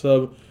up into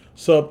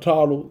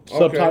subtitles.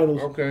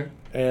 Okay.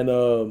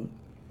 And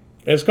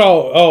it's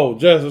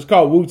called it's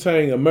called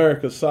Wu-Tang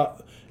America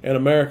and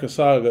America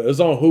Saga. It's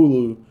on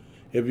Hulu.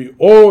 If you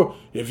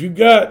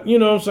got,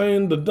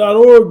 the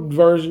 .org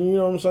version, you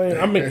know what I'm saying?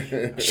 I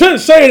mean,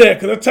 shouldn't say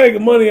that because I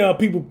take money out of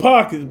people's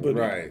pockets, but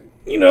right.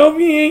 If you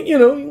ain't, you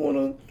want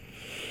to,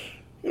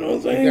 you know what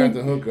I'm saying? You got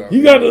the hookup.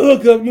 You got the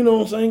hookup, you know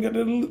what I'm saying? Got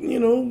the,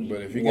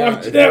 but if you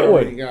watch it that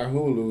way. You got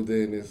Hulu,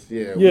 then it's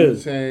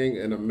Wu-Tang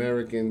and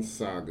American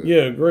Saga.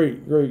 Yeah,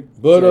 great.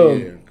 But go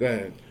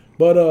ahead.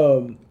 But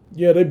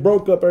they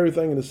broke up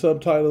everything in the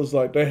subtitles.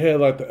 Like they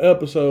had like the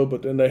episode,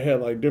 but then they had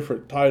like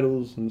different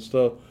titles and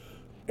stuff.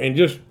 And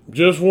just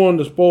wanted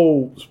to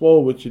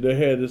spoil with you. They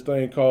had this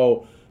thing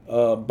called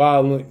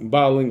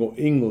bilingual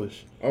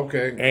English.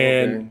 Okay.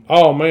 And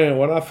oh man,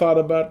 when I thought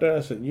about that, I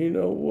said, you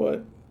know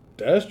what?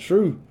 That's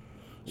true.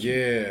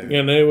 Yeah.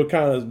 And they were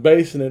kind of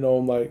basing it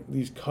on like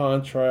these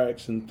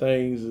contracts and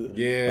things of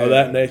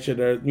that nature.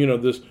 There,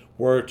 this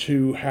word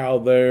to, how,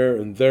 there,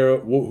 and there,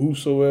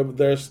 whosoever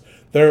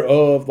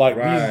thereof, like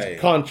these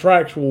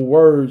contractual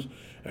words.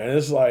 And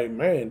it's like,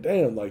 man,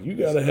 damn, like you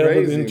gotta have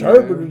an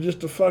interpreter just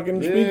to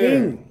fucking speak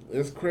English.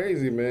 It's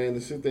crazy, man.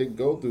 The shit they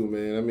go through,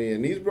 man. I mean,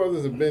 and these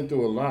brothers have been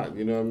through a lot,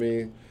 you know what I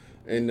mean?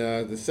 And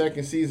the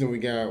second season we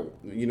got,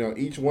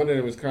 each one of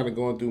them is kind of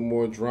going through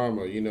more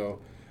drama,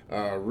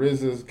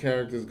 RZA's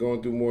character's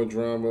going through more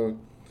drama.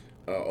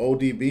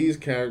 ODB's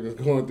character's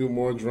going through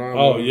more drama.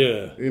 Oh,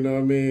 yeah. You know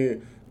what I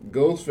mean?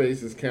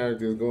 Ghostface's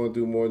character is going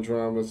through more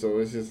drama. So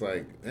it's just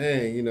like,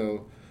 dang,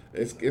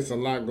 it's a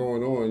lot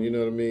going on, you know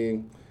what I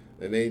mean?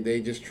 And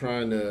they just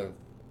trying to,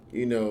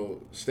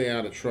 stay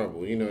out of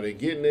trouble. They're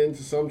getting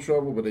into some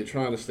trouble, but they're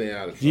trying to stay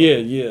out of trouble.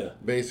 Yeah.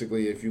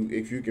 Basically, if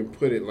you can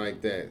put it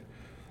like that.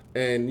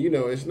 And,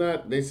 it's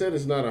not, they said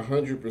it's not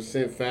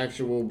 100%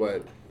 factual,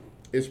 but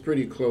it's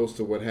pretty close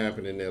to what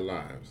happened in their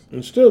lives.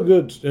 It's still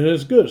good, and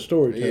it's good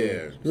storytelling. Yeah.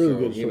 It's really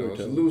good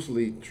storytelling. It's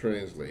loosely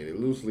translated,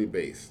 loosely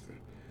based.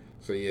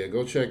 So, yeah,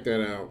 go check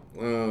that out.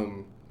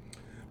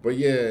 But,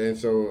 yeah, and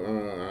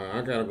so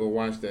I got to go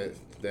watch that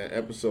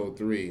episode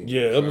 3.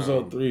 Yeah,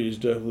 episode 3 is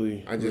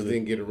definitely... I just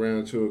didn't get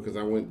around to it because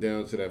I went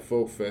down to that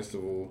folk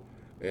festival,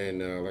 and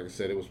like I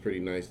said, it was pretty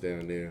nice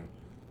down there.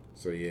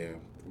 So, yeah.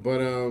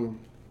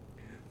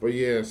 But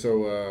yeah,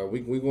 so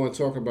we're going to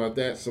talk about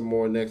that some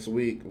more next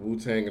week,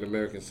 Wu-Tang and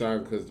American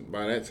Saga, because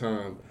by that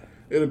time,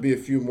 it'll be a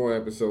few more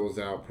episodes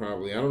out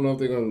probably. I don't know if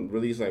they're going to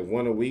release like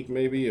one a week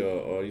maybe,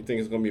 or you think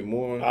it's going to be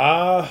more?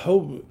 I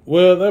hope...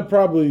 Well, they're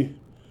probably...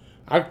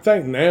 I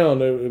think now,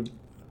 this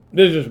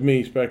is just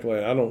me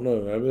speculating. I don't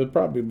know. It'll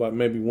probably be like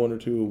maybe 1 or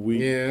 2 a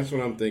week. Yeah, that's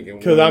what I'm thinking.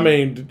 Because, I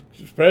mean,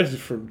 especially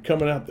for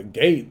coming out the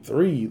gate,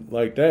 3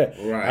 like that.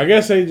 Right. I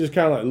guess they just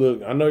kind of like,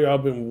 look, I know y'all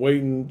been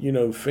waiting,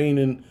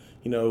 fiending,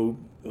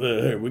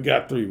 here, we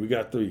got 3.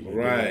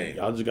 Right.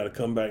 Y'all just got to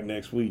come back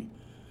next week.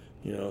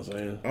 You know what I'm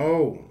saying?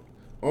 Oh,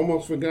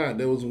 almost forgot.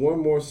 There was one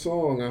more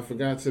song I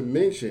forgot to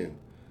mention.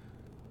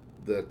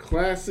 The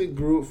classic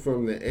group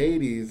from the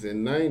 80s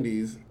and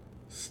 90s,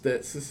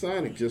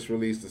 Sonic just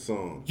released a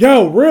song.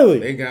 Yo, really?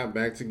 They got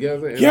back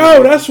together. And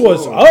yo, that's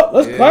what's up.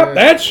 Let's clap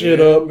that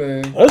shit up.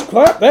 Man. Let's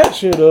clap that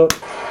shit up.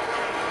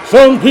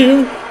 Some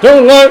people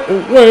don't like the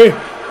way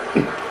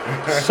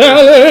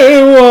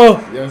Sally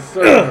walk. Yes,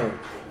 sir.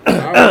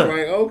 I was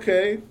like,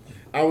 okay.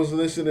 I was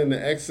listening to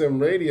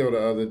XM radio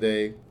the other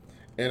day,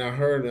 and I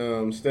heard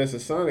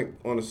Sonic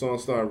on the song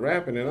start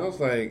rapping, and I was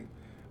like,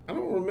 I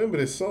don't remember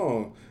this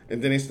song.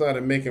 And then they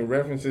started making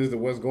references to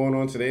what's going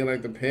on today,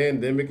 like the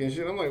pandemic and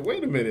shit. I'm like,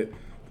 wait a minute.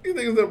 These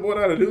niggas that brought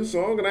out a new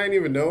song, and I didn't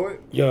even know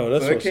it. Yo,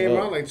 that's what's up. So it came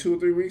out like 2 or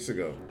 3 weeks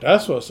ago.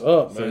 That's what's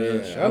up, man. So,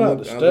 yeah, Shout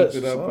out to I looked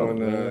it up on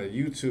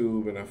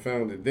YouTube, and I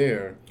found it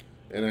there.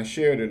 And I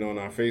shared it on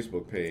our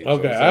Facebook page.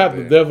 Okay, so I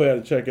definitely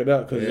have to check it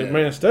out. Because,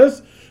 man,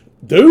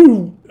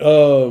 Dude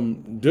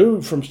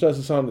from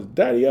Stetson Sonic,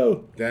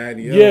 Daddy-O.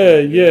 Daddy-O.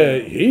 Yeah.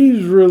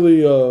 He's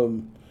really,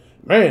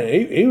 man,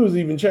 he was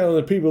even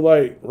challenging people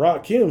like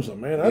Rakim. So,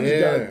 man,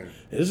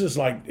 it's just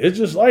like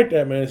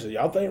that, man. So,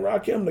 y'all think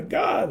Rakim the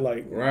God?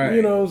 Like, right.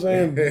 You know what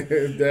I'm saying?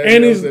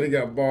 And he said he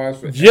got bars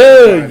for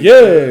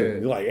yeah.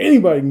 Like,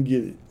 anybody can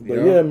get it.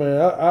 But, yeah,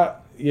 man, I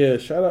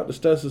shout out to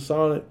Stetson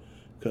Sonic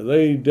because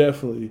they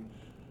definitely...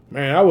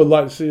 Man, I would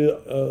like to see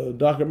a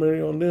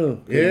documentary on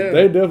them. Yeah,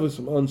 they definitely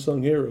some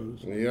unsung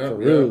heroes. Yeah, for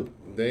real.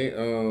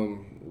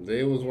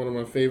 They was one of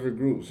my favorite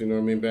groups. You know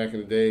what I mean? Back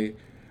in the day.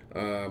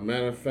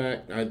 Matter of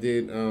fact, I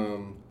did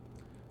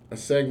a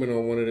segment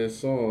on one of their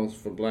songs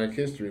for Black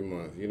History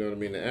Month. You know what I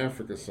mean? The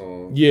Africa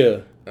song. Yeah.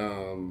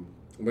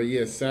 But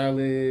yeah,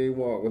 Sally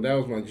Walk. Well, that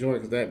was my joint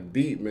because that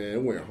beat, man,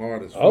 it went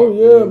hard as fuck. Oh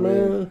yeah, you know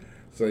man.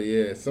 So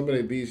yeah, some of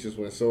their beats just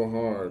went so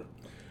hard.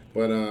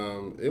 But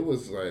it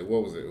was like,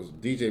 what was it? It was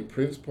DJ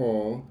Prince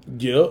Paul.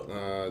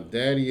 Yep.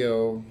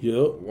 Daddy-O.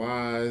 Yep.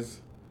 Wise.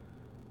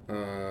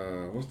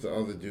 What's the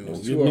other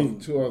dudes?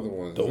 Two other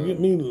ones. Don't get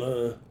me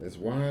lying. It's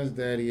Wise,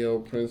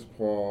 Daddy-O, Prince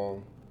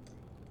Paul,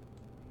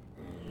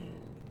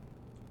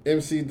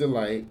 MC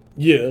Delight.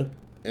 Yeah.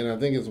 And I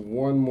think it's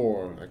one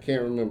more. I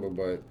can't remember,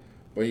 but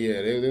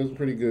yeah, they was a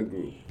pretty good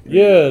group.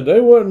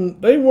 They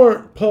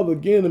weren't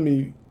Public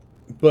Enemy,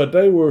 but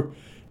they were,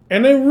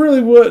 and they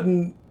really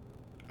wasn't.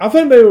 I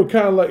think they were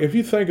kind of like, if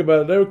you think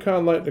about it, they were kind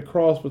of like the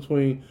cross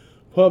between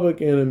Public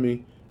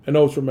Enemy and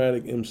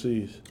Ultramatic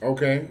MCs.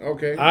 Okay.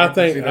 I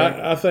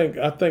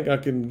think I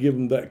can give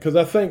them that because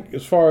I think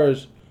as far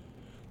as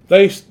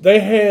they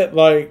had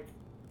like,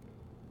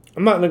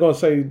 I'm not going to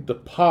say the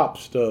pop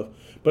stuff,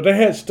 but they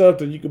had stuff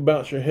that you could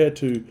bounce your head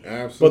to.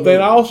 Absolutely. But they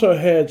also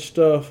had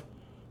stuff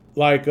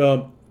like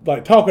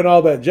Talking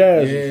All That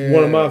Jazz is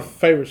one of my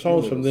favorite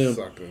songs from them.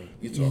 Sucker.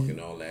 You talking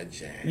all that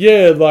jazz.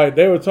 Yeah, like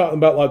they were talking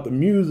about like the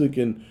music,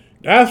 and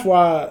that's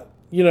why,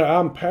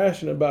 I'm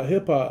passionate about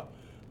hip hop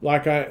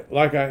like I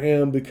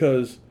am,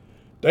 because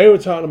they were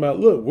talking about,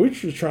 look, we're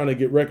just trying to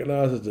get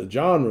recognized as a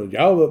genre.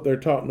 Y'all up there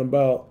talking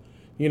about,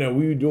 we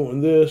were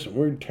doing this and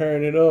we're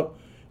tearing it up.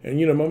 And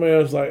my man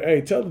was like, hey,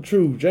 tell the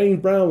truth.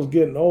 James Brown was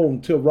getting old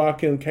until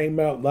Rakim came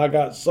out and I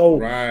Got Soul.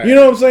 Right. You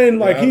know what I'm saying?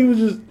 Like he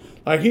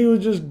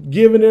was just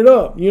giving it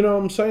up. You know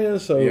what I'm saying?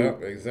 So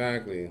yep,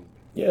 exactly.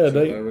 Yeah,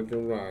 Lyric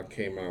and Rock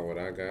came out with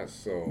I Got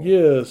Soul.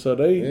 Yeah, so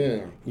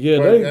they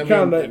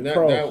kind of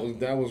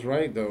that was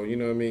right though. You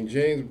know what I mean?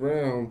 James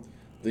Brown,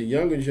 the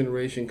younger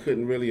generation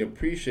couldn't really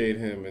appreciate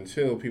him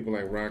until people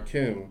like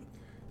Rakim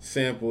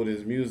sampled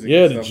his music.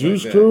 Yeah, and the stuff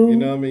Juice like Crew. You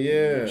know what I mean?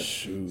 Yeah.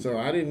 Shoot. So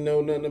I didn't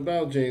know nothing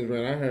about James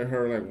Brown. I had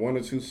heard like 1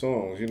 or 2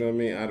 songs. You know what I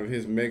mean? Out of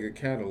his mega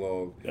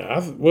catalog.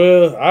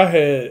 I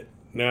had,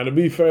 now to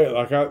be fair,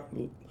 like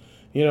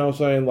you know what I'm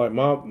saying, like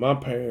my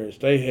parents,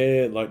 they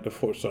had like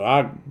so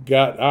I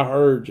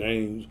heard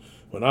James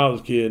when I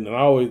was a kid, and I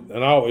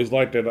always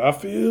liked that. I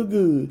feel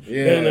good.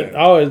 Yeah. And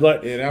I always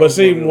like, but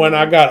see, when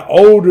I got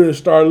older and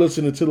started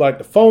listening to like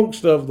the funk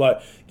stuff,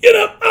 like, get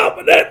up off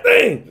of that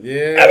thing.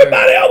 Yeah.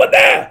 Everybody over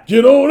there.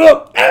 Get on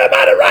up.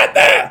 Everybody right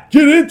there.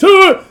 Get into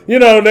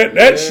it.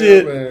 That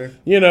shit,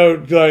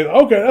 man. Like,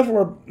 okay, that's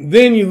where,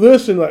 then you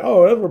listen, like,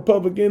 oh, that's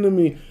Public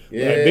Enemy.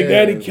 Yeah. Like Big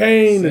Daddy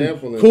Kane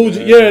Sampling, and Cool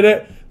J. Yeah,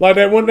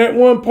 that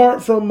one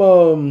part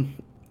from,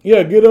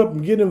 Get Up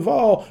and Get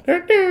Involved.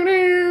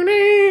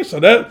 So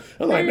that,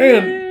 I'm like,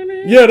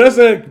 damn. Yeah, that's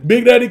that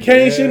Big Daddy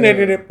Kane shit. And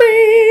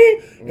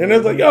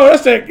it's like, yo,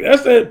 that's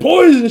that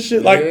Poison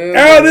shit. Like,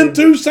 add in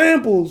 2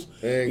 samples.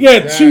 Exactly. Yeah,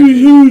 2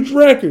 huge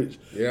records.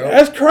 Yep.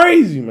 That's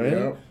crazy, man.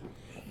 Yep.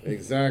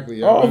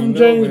 Exactly. All from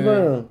James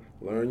Brown.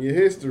 Learn your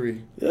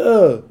history.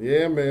 Yeah.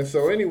 Yeah, man.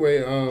 So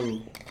anyway,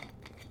 man,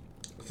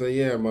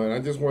 I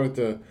just wanted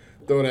to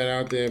throw that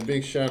out there.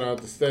 Big shout out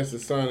to Stetson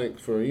Sonic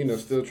for,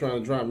 still trying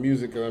to drop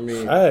music. I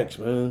mean, facts,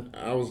 man.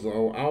 I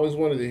always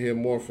wanted to hear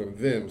more from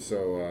them,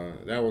 so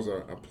that was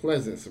a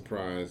pleasant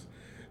surprise.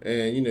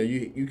 And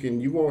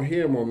you won't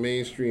hear them on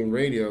mainstream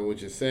radio,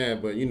 which is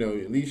sad, but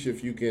at least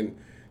if you can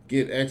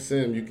get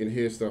XM, you can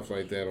hear stuff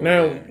like that.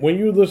 Now, when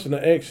you listen to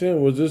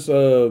XM, was this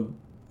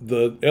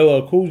the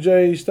LL Cool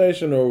J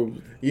station or?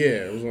 Yeah,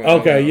 it was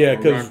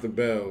because Rock the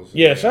Bells.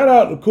 Yeah, shout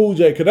out to Cool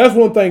J, because that's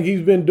one thing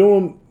he's been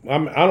doing. I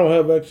don't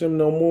have XM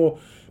no more.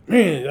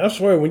 Man, I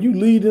swear, when you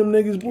lead them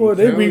niggas, boy,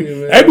 they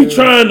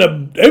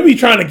be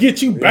trying to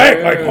get you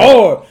back like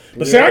hard.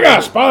 But see, I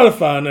got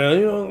Spotify now.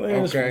 You know what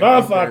I'm saying?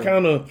 Spotify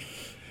kind of,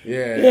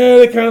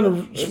 they kind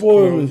of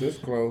spoil me. It's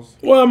close.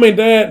 Well, I mean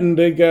that, and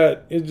they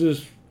got it.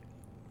 Just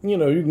you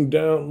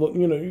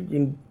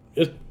can.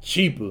 It's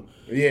cheaper.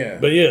 Yeah.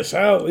 But Sirius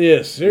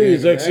XM.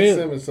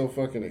 XM is so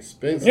fucking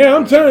expensive. Yeah,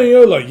 I'm telling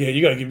you, like,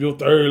 you gotta give your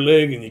third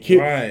leg and your kid.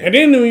 Right. And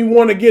then when you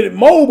want to get it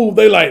mobile,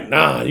 they like,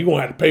 nah, you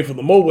gonna have to pay for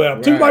the mobile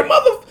app too. Like,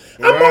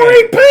 I'm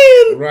already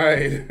paying.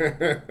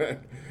 Right.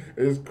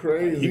 It's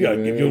crazy. You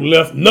gotta give your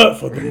left nut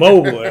for the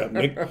mobile app,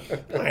 nigga.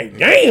 Like,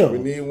 damn. We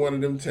need one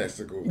of them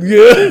testicles.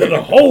 Yeah,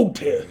 the whole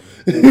test.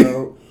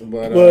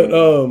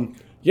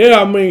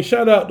 Yeah, I mean,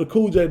 shout out to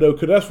Cool J though,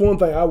 because that's one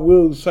thing I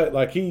will say.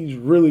 Like, he's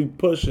really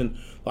pushing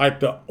like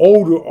the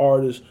older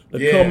artists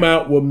to come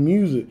out with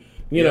music.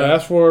 You know,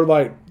 that's where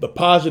like the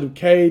Positive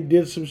K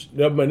did some.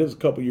 I mean, this was a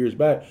couple years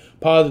back.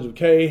 Positive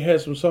K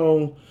had some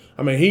songs.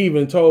 I mean, he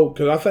even told,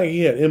 because I think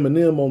he had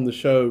Eminem on the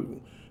show.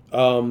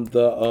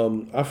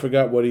 I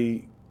forgot what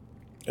he.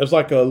 It's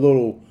like a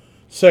little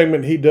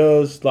segment he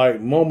does, like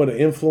moment of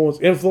influence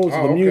of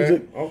the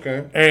music.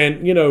 Okay.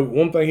 And you know,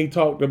 one thing he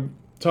talked to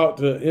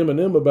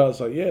Eminem about is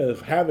like,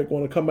 if Havoc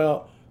want to come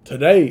out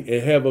today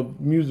and have a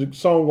music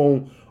song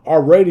on our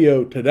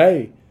radio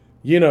today,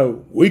 you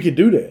know, we could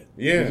do that.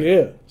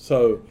 Yeah.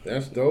 So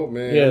that's dope,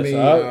 man.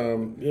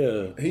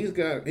 Yeah. He's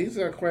got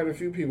quite a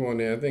few people on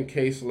there. I think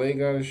K Slay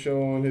got a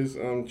show on his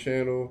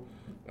channel.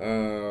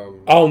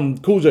 On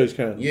Cool J's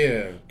channel.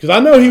 Yeah. Because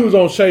I know he was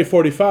on Shea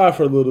 45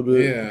 for a little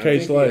bit. Yeah. K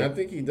Slay. I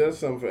think he does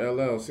something for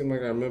LL. Seemed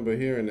like I remember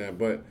hearing that,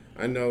 but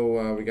I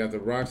know we got the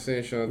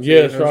Roxanne Shante.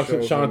 Yes, Roxanne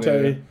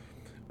Shante.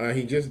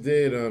 He just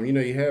did.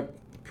 You had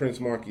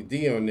Prince Marky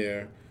D on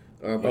there,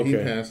 but he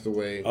passed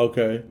away.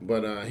 Okay.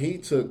 But he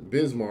took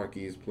Biz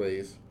Marky's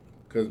place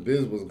because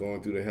Biz was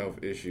going through the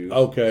health issues.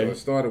 Okay. So it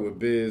started with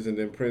Biz and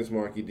then Prince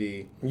Marky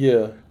D.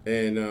 Yeah.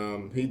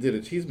 And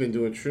he's been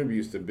doing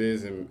tributes to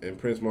Biz and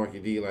Prince Marky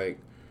D like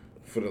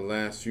for the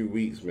last few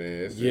weeks,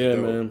 man. It's just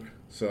dope. Man.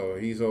 So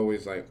he's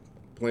always like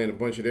playing a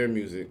bunch of their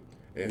music,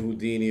 and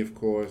Houdini, of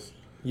course.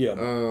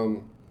 Yeah.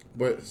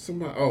 But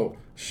somebody,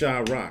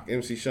 Shy Rock,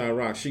 MC Shy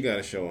Rock, she got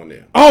a show on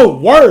there. Oh,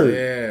 word.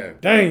 Yeah.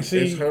 Dang, see.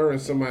 It's her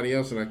and somebody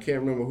else, and I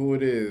can't remember who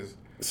it is.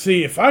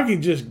 See, if I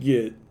could just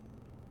get,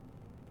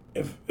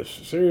 if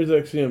Sirius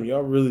XM,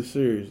 y'all really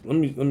serious, let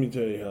me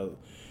tell you how,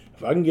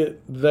 if I can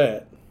get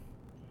that,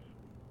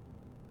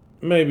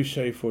 maybe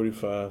Shea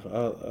 45,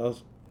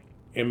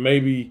 and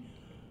maybe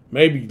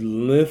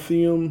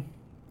Lithium,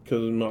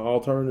 because of my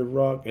alternative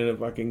rock, and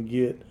if I can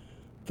get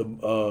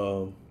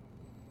the,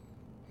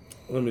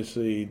 let me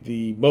see,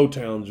 the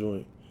Motown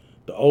joint,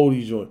 the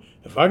oldie joint.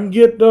 If I can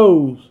get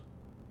those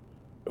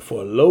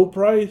for a low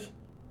price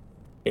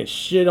and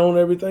shit on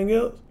everything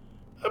else,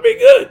 I'd be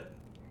good.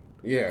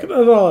 Yeah. Because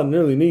that's all I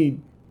really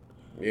need.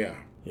 Yeah.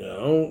 Yeah, I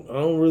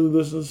don't really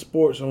listen to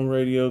sports on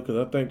radio because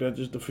I think that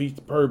just defeats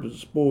the purpose of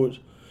sports.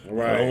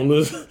 Right. I don't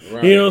listen.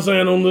 Right. You know what I'm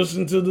saying? I don't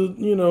listen to the,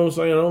 you know what I'm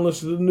saying? I don't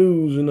listen to the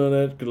news and all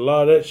that because a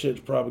lot of that shit's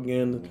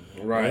propaganda.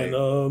 Right.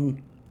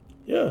 And,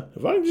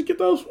 if I can just get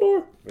those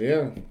four.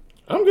 Yeah.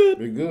 I'm good.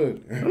 Be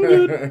good. I'm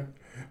good.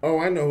 Oh,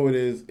 I know who it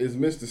is. It's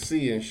Mr.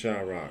 C and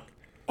Shy Rock.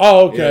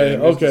 Oh, okay. Yeah,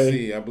 Mr. Okay.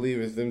 C. I believe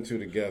it's them two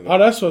together. Oh,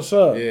 that's what's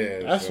up. Yeah.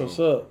 That's what's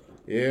up.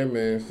 Yeah,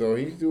 man. So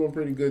he's doing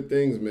pretty good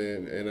things,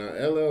 man. And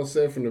LL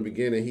said from the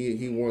beginning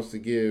he wants to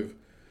give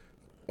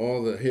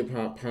all the hip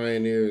hop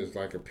pioneers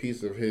like a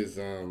piece of his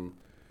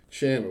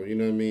channel. You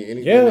know what I mean?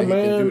 Anything that he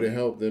can do to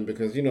help them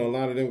because a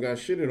lot of them got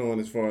shitted on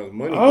as far as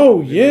money.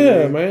 Oh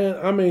yeah, man.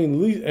 I mean,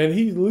 he's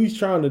at least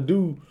trying to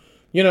do.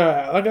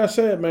 Like I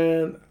said,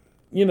 man.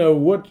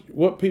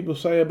 What people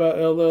say about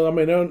LL. I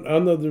mean, I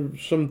know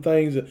there's some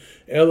things that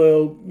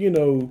LL.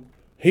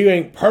 He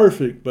ain't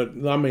perfect, but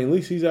I mean, at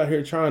least he's out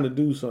here trying to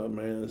do something,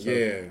 man. So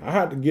yeah. I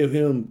had to give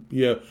him,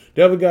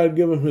 definitely got to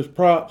give him his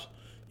props.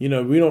 We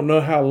don't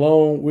know how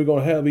long we're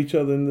gonna have each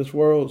other in this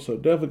world, so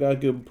definitely got to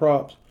give him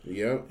props.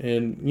 Yep.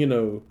 And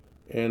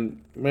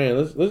and man,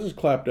 let's just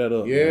clap that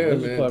up. Yeah,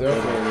 man.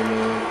 Definitely,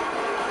 man.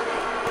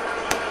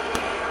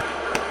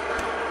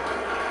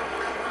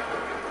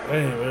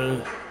 Hey,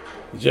 man.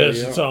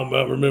 Just talking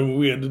about, remember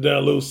we had to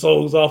download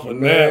songs off of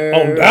Nap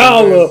on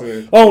dial-up.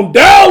 On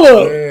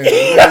dial-up!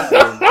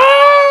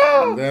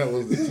 That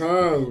was the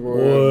times,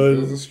 boy. It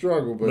was a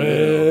struggle, but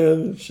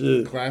man,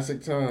 shit.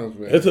 Classic times,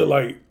 man. It took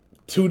like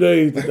 2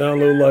 days to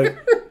download like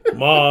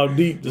Mobb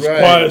Deep, this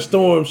Quiet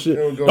Storm shit.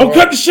 Don't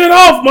cut the shit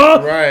off,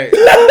 Mom! Right.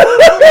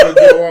 It would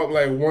go up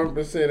like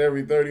 1%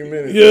 every 30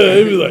 minutes. Yeah,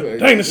 it was like,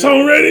 dang, the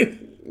song ready?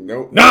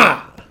 Nope.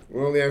 Nah!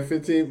 We only have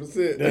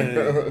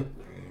 15%.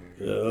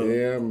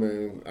 Yeah,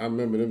 man. I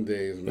remember them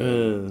days,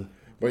 man.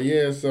 But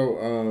yeah,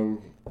 so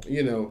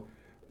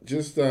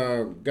just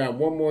got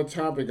one more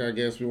topic I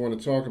guess we want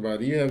to talk about.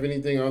 Do you have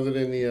anything other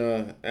than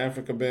the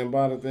Africa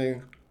Bambaataa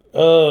thing?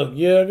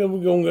 Yeah, I guess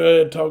we're gonna go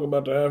ahead and talk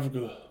about the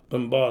Africa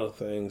Bambaataa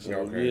thing. So,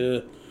 okay.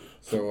 Yeah.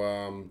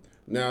 So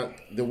now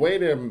the way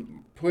they're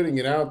putting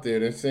it out there,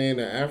 they're saying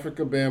that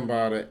Africa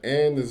Bambaataa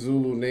and the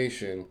Zulu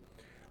Nation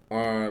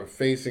are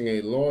facing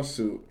a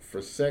lawsuit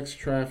for sex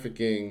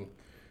trafficking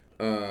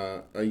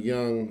a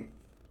young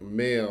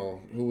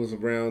male who was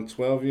around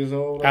 12 years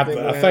old. I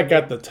think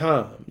at the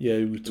time, yeah,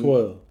 he was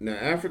 12. Now,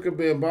 Africa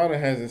Bambaataa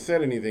hasn't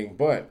said anything,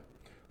 but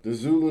the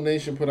Zulu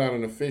Nation put out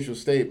an official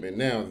statement.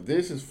 Now,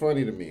 this is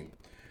funny to me,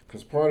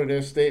 because part of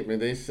their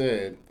statement, they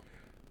said,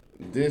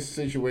 this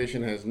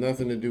situation has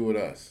nothing to do with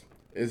us.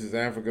 This is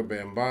Africa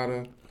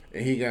Bambaataa,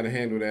 and he got to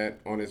handle that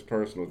on his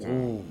personal time.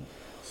 Ooh.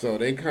 So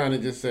they kind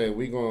of just said,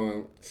 we're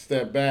going to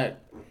step back.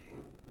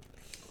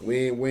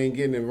 We ain't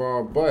getting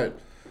involved. But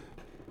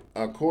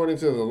according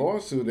to the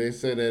lawsuit, they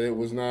said that it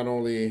was not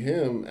only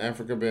him,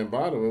 Africa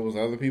Bambaataa, it was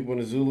other people in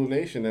the Zulu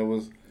Nation that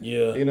was,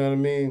 you know what I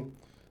mean,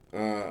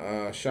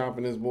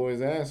 shopping this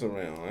boy's ass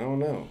around. I don't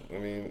know. I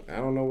mean, I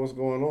don't know what's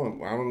going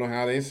on. I don't know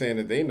how they saying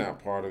that they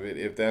not part of it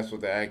if that's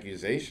what the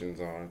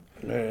accusations are.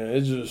 Man,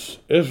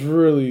 it's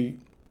really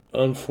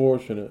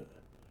unfortunate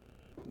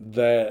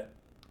that,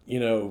 you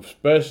know,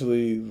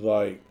 especially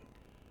like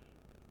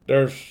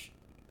there's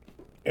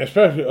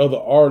especially other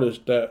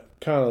artists that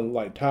kind of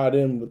like tied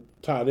in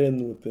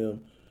with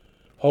them,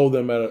 hold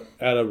them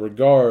at a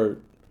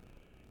regard,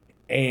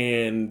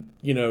 and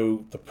you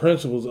know the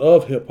principles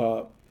of hip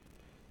hop,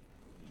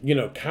 you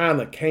know,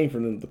 kind of came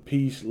from them: the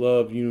peace,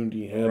 love,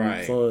 unity,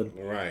 having fun.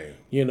 Right.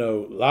 You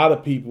know, a lot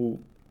of people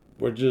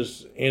were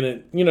just in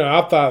it. You know,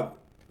 I thought,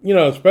 you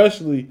know,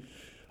 especially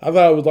I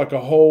thought it was like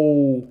a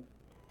whole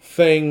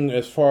thing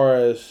as far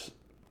as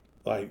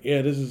like,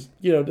 yeah, this is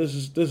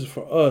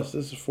for us.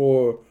 This is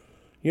for,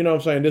 you know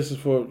what I'm saying? This is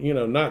for, you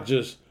know, not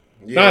just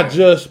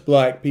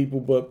black people,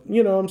 but,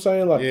 you know what I'm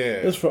saying? Like,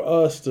 it's for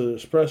us to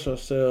express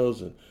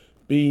ourselves and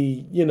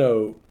be, you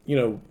know,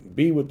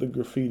 be with the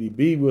graffiti,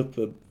 be with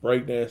the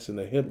breakdancing,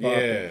 the hip hop,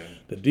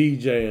 the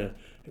DJing.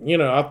 You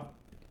know,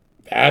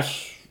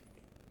 that's,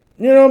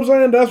 you know what I'm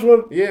saying? That's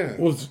what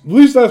was, at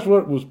least that's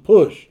what was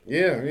pushed.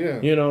 Yeah.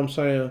 You know what I'm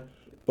saying?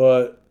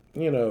 But,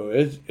 you know,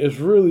 it's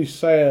really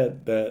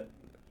sad that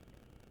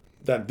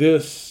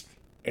this,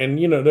 and,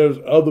 you know, there's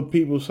other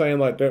people saying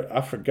like,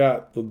 I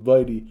forgot the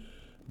lady,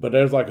 but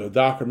there's like a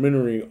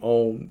documentary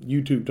on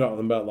YouTube talking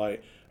about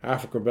like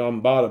Africa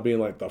Bambaataa being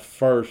like the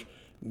first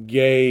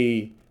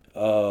gay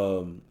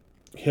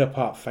hip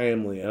hop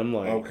family. I'm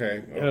like,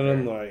 okay. And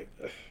I'm like,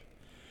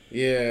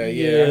 yeah.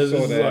 I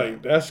saw that.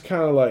 Like, that's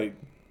kind of like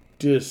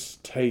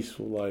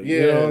distasteful. Like, yeah,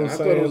 you know what I'm I saying?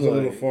 thought it was like, a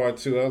little far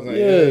too. I was like,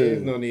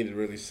 there's no need to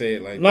really say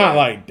it like not that.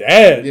 like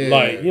that. Yeah.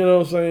 Like, you know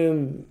what I'm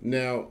saying?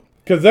 Now,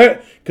 cause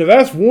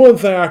that's one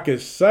thing I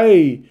could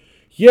say.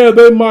 Yeah,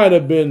 they might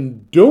have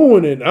been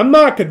doing it. I'm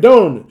not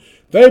condoning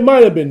it. They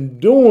might have been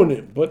doing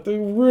it, but they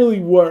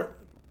really weren't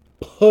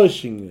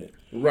pushing it.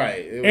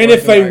 Right. And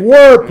if they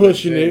were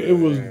pushing it, it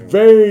was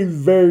very,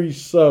 very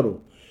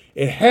subtle.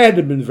 It had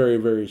to have been very,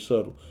 very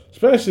subtle,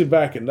 especially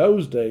back in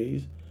those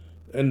days,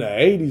 in the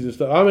 80s and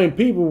stuff. I mean,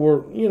 people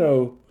were, you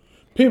know,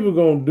 people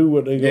gonna do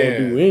what they gonna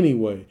do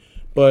anyway.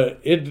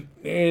 But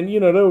you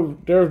know,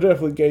 there were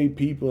definitely gay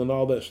people and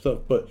all that stuff.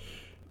 But,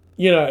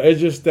 you know,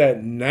 it's just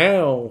that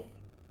now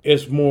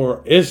it's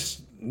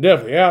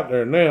definitely out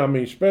there now. I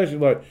mean, especially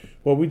like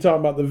when we talk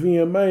about the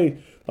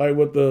VMA, like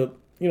with the,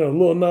 you know,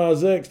 Lil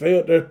Nas X, they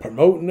up there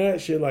promoting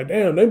that shit. Like,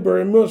 damn, they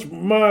very much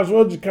might as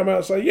well just come out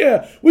and say,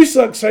 yeah, we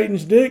suck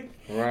Satan's dick.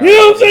 Right. You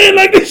know what I'm saying?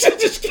 Like, this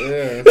shit just,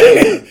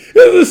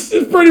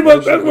 it's pretty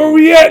much that's where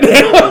we at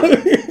now.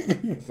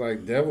 It's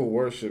like devil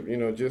worship, you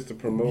know, just to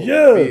promote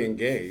being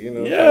gay. You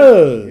know,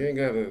 you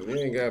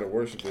ain't gotta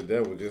worship the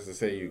devil just to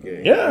say you're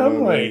gay. Yeah, you know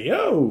I'm like,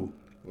 yo.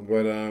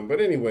 But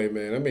anyway,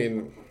 man, I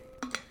mean,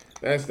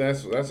 that's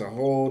a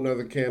whole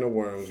nother can of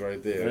worms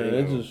right there.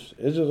 Man, it's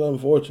just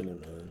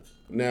unfortunate, man.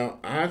 Now,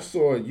 I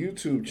saw a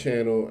YouTube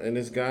channel, and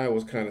this guy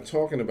was kind of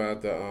talking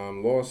about the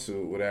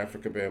lawsuit with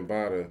Africa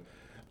Bambaataa.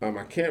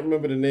 I can't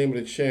remember the name of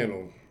the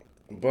channel,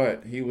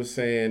 but he was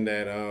saying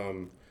that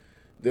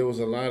there was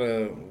a lot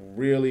of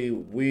really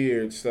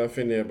weird stuff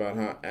in there about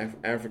how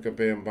Africa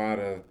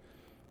Bambaataa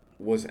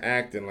was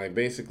acting. Like,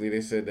 basically,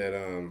 they said that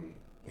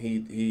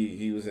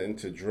he was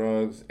into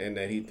drugs and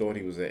that he thought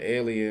he was an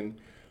alien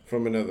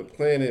from another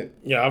planet.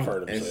 Yeah, I've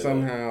heard him and say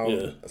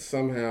that.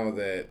 Somehow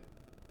that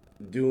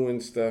doing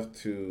stuff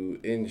to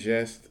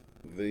ingest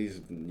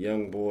these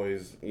young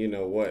boys, you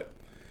know what,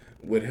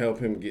 would help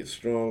him get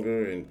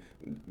stronger and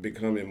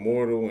become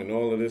immortal and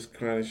all of this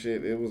kind of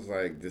shit. It was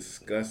like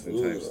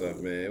disgusting type stuff,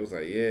 man. It was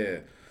like,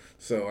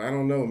 So I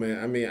don't know,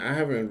 man. I mean, I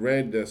haven't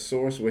read the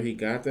source where he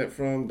got that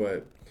from,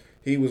 but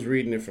he was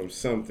reading it from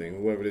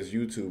something, whoever this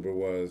YouTuber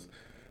was.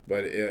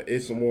 But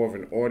it's more of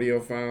an audio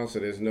file, so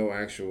there's no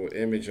actual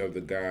image of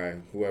the guy,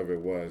 whoever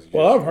it was.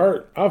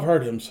 Well, I've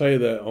heard him say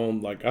that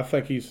on, like, I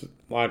think he's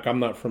like, I'm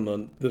not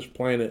from this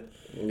planet.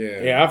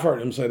 Yeah, I've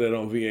heard him say that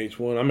on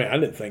VH1. I mean, I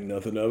didn't think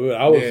nothing of it.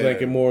 I was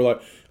thinking more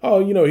like, oh,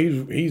 you know,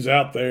 he's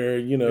out there,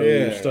 you know,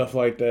 and stuff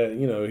like that.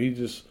 You know, he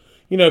just,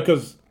 you know,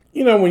 because,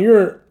 you know, when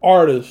you're an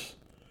artist,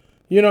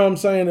 you know what I'm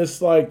saying?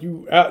 It's like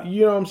you know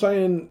what I'm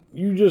saying?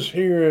 You just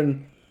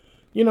hearing,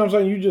 you know what I'm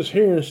saying, you just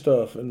hearing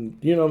stuff, and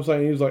you know what I'm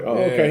saying, he's like, oh,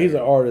 okay, he's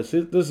an artist.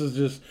 This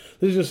is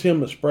just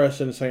him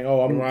expressing and saying,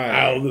 oh, I'm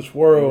out of this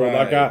world.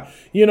 Like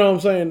you know what I'm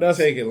saying? That's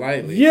take it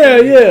lightly.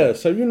 Yeah.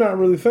 So you're not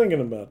really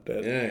thinking about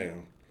that. Yeah.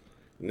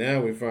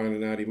 Now we're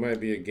finding out he might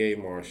be a gay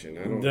Martian.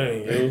 I don't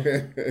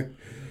know.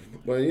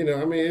 But you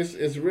know, I mean,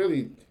 it's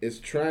really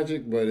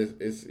tragic, but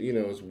it's you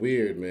know, it's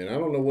weird, man. I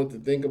don't know what to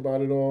think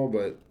about it all,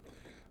 but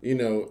you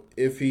know,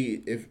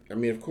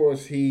 of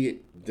course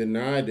he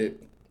denied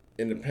it.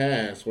 In the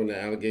past, when the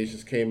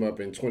allegations came up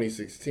in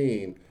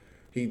 2016,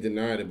 he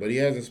denied it, but he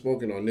hasn't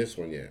spoken on this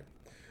one yet.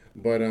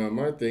 But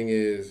my thing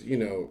is, you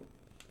know,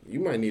 you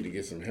might need to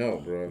get some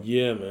help, bro.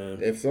 Yeah, man.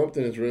 If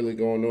something is really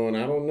going on,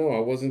 I don't know. I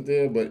wasn't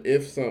there, but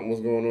if something was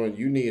going on,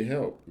 you need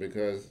help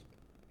because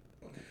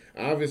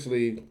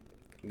obviously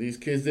these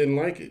kids didn't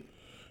like it.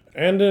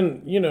 And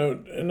then, you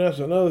know, and that's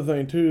another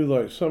thing too,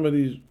 like some of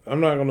these,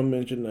 I'm not going to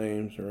mention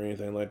names or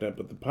anything like that,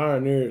 but the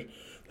pioneers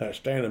that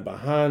standing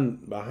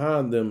behind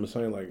them and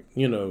saying like,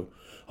 you know,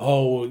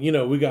 oh, well, you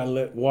know, we got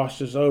to wash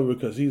this over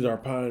because he's our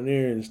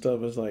pioneer and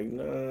stuff. It's like,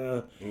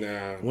 nah.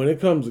 When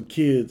it comes to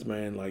kids,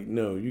 man, like,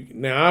 no.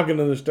 Now, I can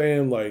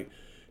understand, like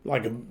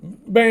if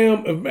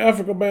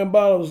Africa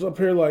Bambaataa was up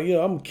here like,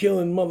 yeah, I'm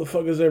killing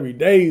motherfuckers every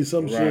day,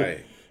 some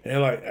shit. And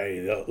like,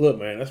 hey, look,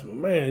 man, that's my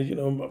man. You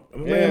know, my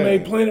man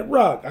made Planet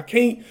Rock. I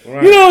can't, you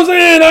know what I'm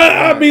saying?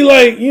 I'd be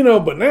like, you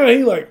know, but now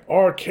he like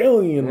R.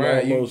 Kelly and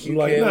almost. You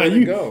like, nah,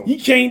 you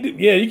can't do,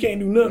 you can't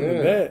do nothing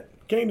with that.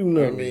 Can't do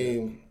nothing. I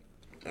mean,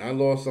 I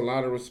lost a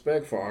lot of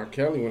respect for R.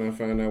 Kelly when I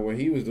found out what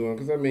he was doing.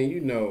 Because, I mean, you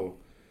know,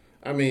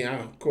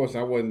 of course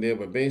I wasn't there,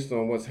 but based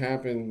on what's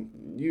happened,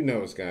 you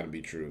know it's got to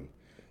be true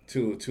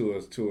to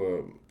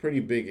a pretty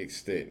big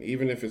extent.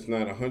 Even if it's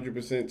not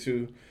 100%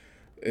 true.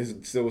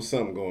 There was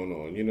something going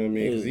on, you know what I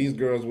mean? Because these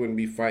girls wouldn't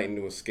be fighting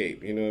to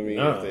escape, you know what I mean?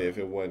 If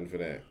it wasn't for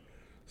that.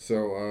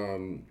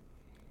 So,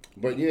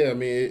 but yeah, I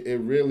mean, it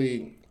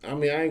really, I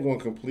mean, I ain't going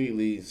to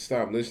completely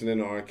stop listening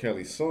to R.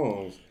 Kelly's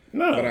songs.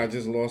 No. But I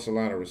just lost a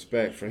lot of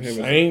respect for him as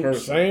a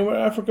person. Same with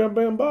Africa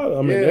Bambaataa.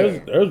 I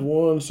mean, there's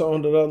one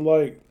song that I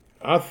like.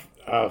 I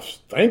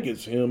think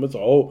it's him. It's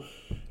old.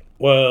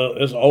 Well,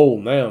 it's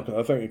old now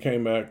because I think it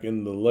came back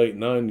in the late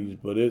 90s.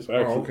 But it's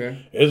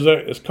actually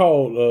it's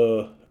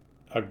called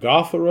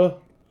Agathara,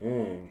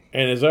 and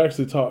it's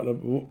actually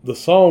talking. The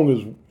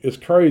song is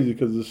crazy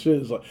because the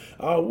shit is like,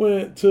 I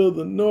went to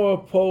the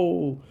North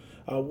Pole,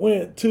 I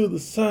went to the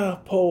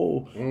South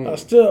Pole, I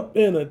stepped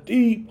in a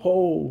deep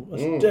hole,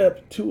 I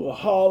stepped to a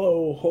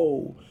hollow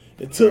hole.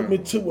 It took me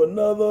to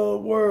another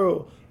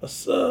world, a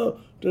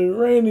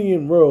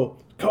subterranean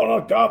world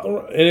called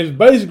Agathara, and it's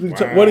basically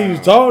what he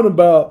was talking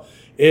about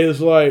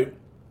is like,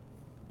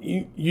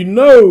 you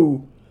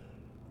know.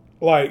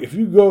 Like, if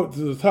you go to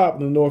the top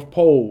of the North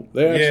Pole,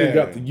 they actually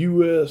got the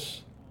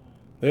U.S.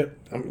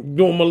 I'm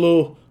doing my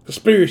little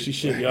conspiracy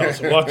shit, y'all,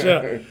 so watch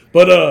out.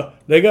 But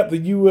they got the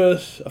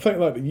U.S., I think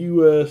like the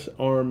U.S.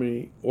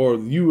 Army or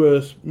the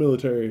U.S.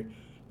 military,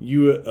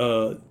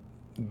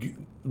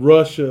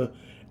 Russia,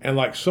 and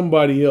like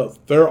somebody else.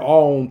 They're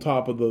all on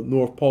top of the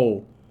North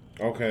Pole.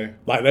 Okay.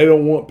 Like, they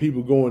don't want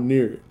people going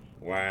near it.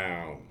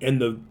 Wow. And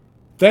the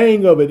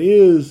thing of it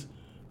is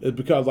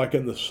because, like,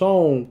 in the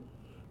song,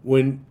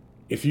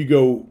 if you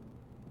go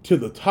to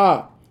the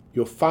top,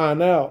 you'll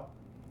find out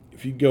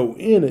if you go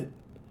in it,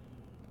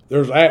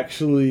 there's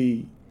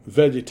actually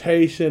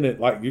vegetation and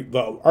like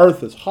the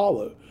earth is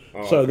hollow.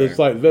 So there's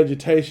like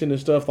vegetation and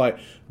stuff like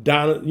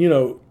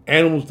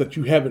animals that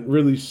you haven't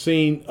really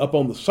seen up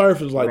on the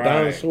surface, like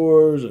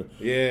dinosaurs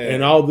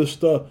and all this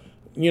stuff.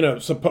 You know,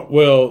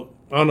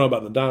 I don't know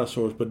about the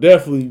dinosaurs, but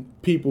definitely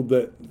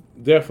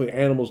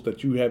animals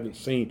that you haven't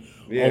seen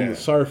on the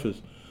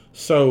surface.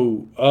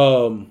 So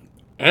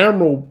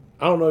Admiral.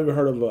 I don't know if you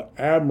heard of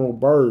Admiral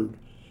Byrd.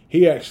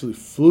 He actually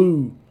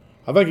flew.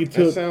 I think he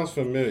took. That sounds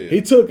familiar.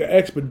 He took an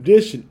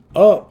expedition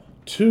up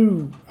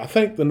to, I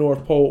think, the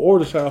North Pole or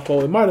the South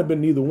Pole. It might have been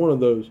neither one of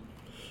those.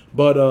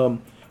 But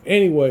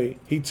anyway,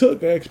 he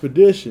took an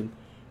expedition,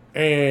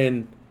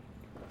 and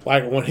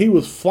like when he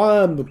was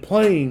flying the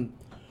plane,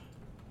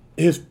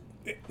 it's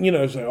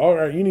like, all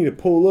right, you need to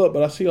pull up,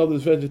 but I see all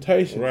this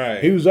vegetation.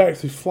 Right. He was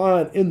actually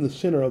flying in the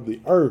center of the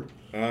earth,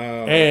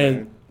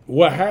 and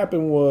what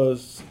happened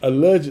was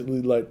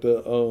allegedly like the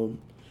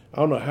I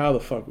don't know how the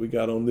fuck we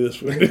got on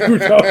this. we're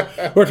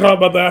talking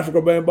about the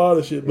Africa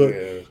Bambaataa shit, but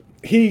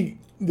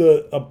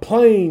a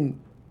plane.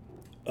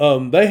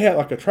 They had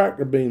like a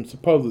tractor beam.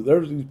 Supposedly,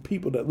 there's these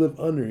people that live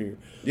under here.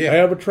 Yeah, they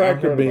have a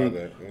tractor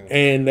beam,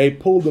 and they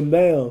pulled them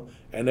down,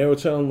 and they were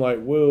telling them like,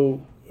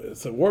 well,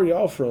 so where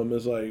y'all from?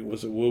 It's like,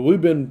 well,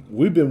 we've been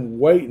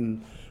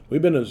waiting,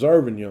 we've been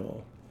observing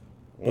y'all,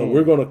 but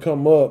we're gonna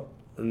come up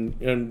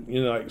and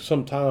like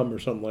sometime or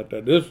something like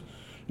that. This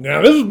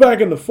was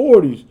back in the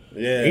 40s.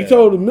 Yeah, he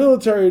told the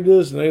military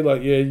this, and they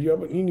like, yeah, you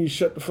need to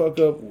shut the fuck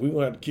up. We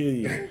gonna have to kill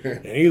you.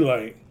 And he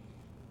like,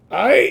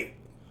 all right.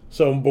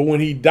 So, but when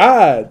he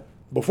died,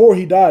 before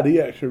he died, he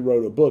actually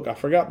wrote a book. I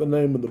forgot the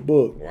name of the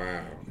book.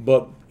 Wow.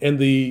 But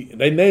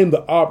they named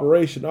the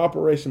Operation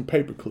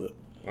Paperclip.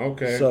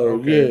 Okay. So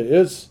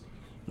yeah,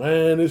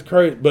 Man, it's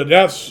crazy. But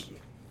that's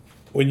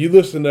when you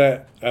listen to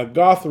that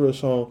Gothera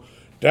song.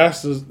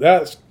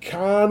 That's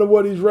kind of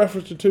what he's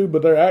referencing to.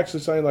 But they're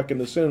actually saying like in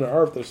the center of the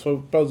earth, there's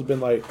supposed to have been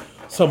like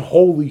some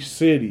holy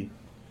city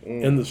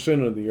in the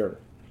center of the earth.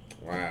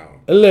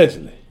 Wow.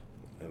 Allegedly.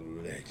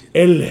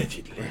 But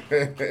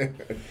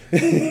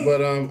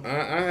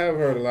I have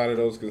heard a lot of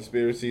those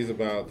conspiracies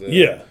about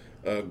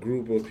a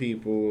group of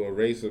people, a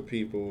race of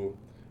people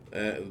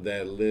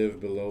that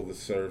live below the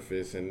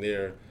surface, and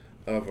they're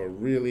of a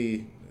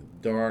really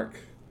dark,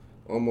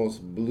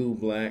 almost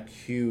blue-black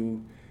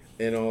hue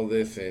and all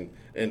this, and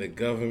the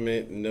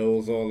government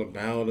knows all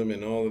about them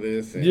and all of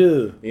this. And,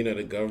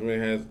 the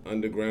government has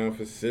underground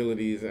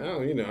facilities. And I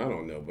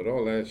don't know, but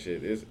all that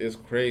shit is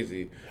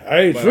crazy.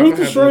 Hey, but truth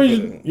is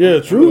strange.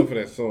 Truth for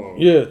that song.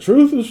 Yeah,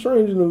 truth is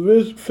stranger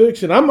than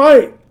fiction. I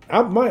might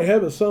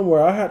have it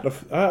somewhere. I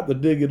have to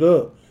dig it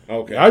up.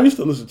 Okay. I used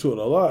to listen to it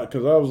a lot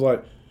because I was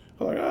like,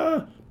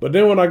 But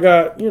then when I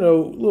got a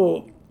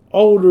little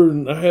older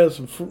and I had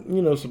some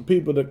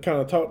people that kind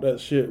of talked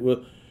that shit with.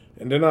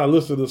 And then I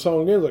listened to the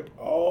song again, like,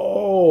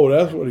 oh,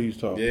 that's what he's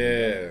talking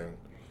about.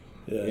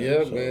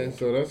 Yeah, man.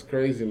 So that's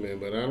crazy, man.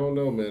 But I don't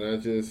know,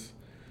 man.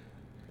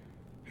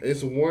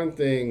 It's one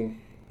thing,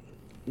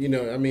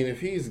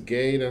 if he's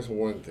gay, that's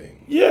one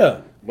thing.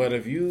 Yeah. But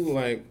if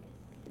you,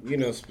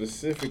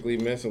 specifically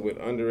messing with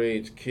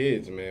underage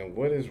kids, man,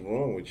 what is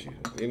wrong with you?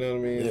 You know what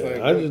I mean? It's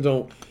I just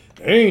don't.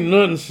 Ain't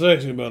nothing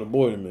sexy about a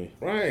boy to me.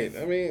 Right.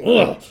 I mean.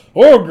 Or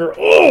a girl.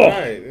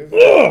 Right.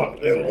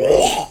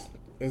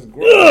 It's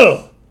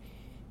gross.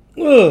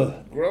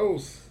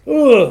 Gross.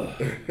 So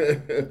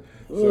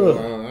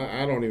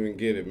I don't even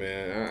get it,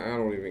 man. I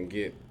don't even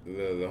get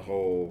the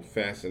whole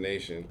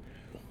fascination.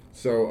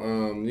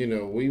 So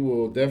we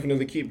will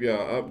definitely keep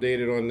y'all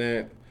updated on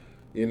that.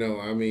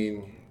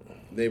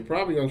 They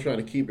probably gonna try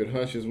to keep it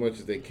hush as much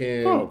as they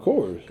can. Oh, of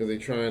course. Because they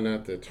trying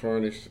not to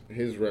tarnish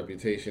his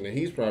reputation, and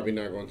he's probably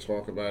not gonna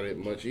talk about it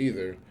much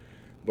either.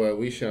 But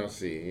we shall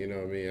see. You know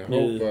what I mean?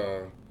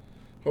 I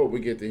hope we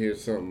get to hear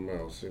something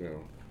else.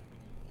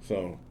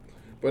 So.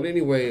 But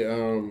anyway,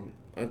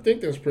 I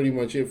think that's pretty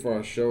much it for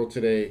our show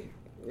today.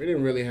 We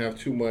didn't really have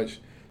too much.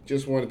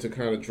 Just wanted to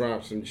kind of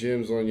drop some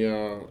gems on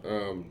y'all.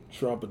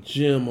 Drop a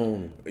gem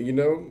on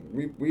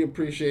them. We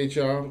appreciate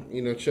y'all,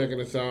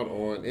 checking us out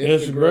on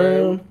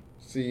Instagram.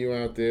 See you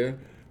out there.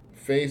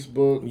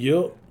 Facebook.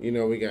 Yep.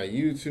 We got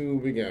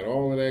YouTube. We got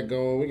all of that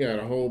going. We got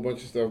a whole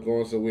bunch of stuff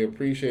going. So we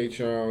appreciate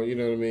y'all,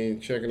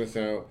 checking us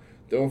out.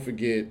 Don't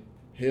forget,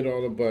 hit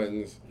all the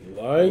buttons.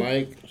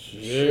 Like,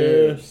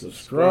 share,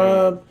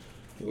 subscribe.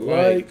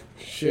 Like,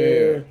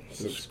 share,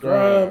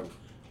 subscribe.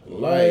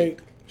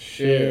 Like,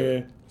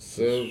 share,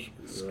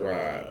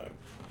 subscribe.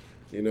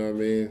 You know what I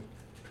mean?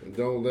 And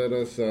don't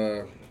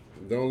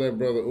let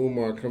Brother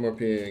Umar come up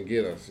here and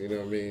get us. You know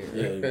what I mean?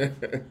 Yeah.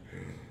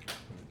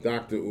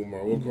 Dr.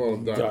 Umar. We'll call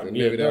him Doctor.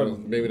 Maybe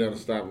that'll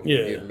stop him from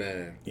getting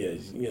mad. Yeah,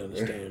 you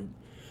understand.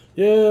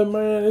 Yeah,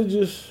 man,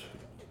 it's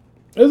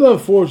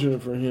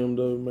unfortunate for him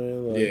though,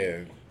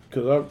 man.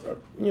 Because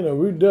we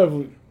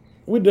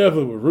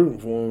definitely were rooting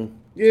for him.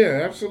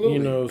 Yeah, absolutely.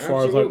 As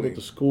far as with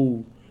the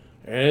school.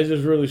 And it's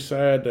just really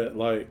sad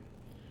that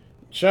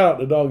shout out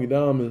to Doggy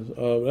Diamonds.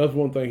 That's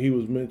one thing he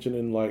was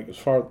mentioning, as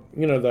far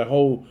that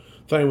whole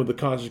thing with the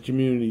conscious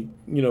community,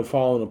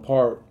 falling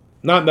apart.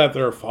 Not that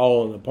they're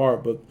falling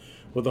apart, but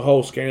with the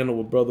whole scandal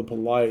with Brother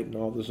Polite and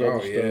all this other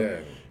stuff. Yeah.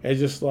 It's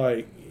just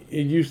it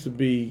used to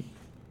be,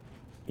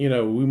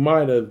 we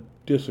might have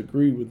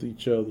disagreed with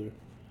each other,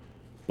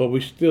 but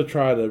we still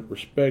try to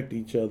respect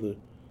each other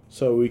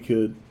so we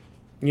could,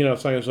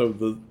 so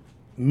the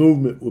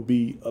movement would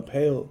be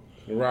upheld.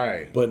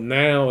 Right. But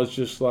now it's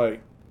just like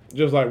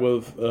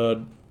with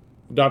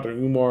Dr.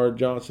 Umar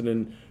Johnson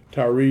and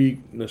Tariq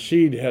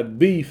Nasheed had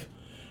beef,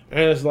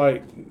 and it's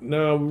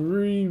now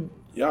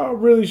y'all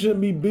really shouldn't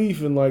be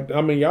beefing.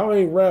 Y'all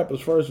ain't rappers,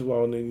 first of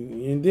all,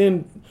 nigga. And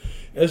then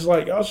it's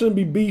y'all shouldn't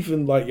be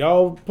beefing.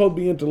 Y'all supposed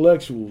to be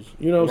intellectuals.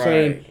 You know what I'm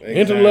saying? Exactly.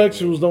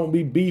 Intellectuals don't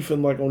be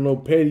beefing on no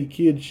petty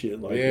kid shit.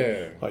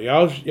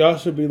 Y'all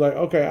should be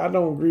okay, I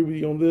don't agree with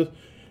you on this.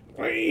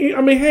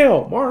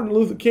 Hell, Martin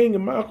Luther King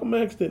and Malcolm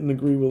X didn't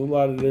agree with a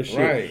lot of their shit.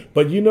 Right.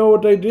 But you know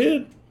what they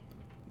did?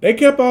 They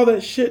kept all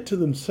that shit to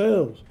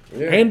themselves.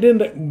 Yeah. And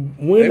then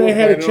when they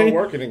had a chance,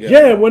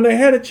 when they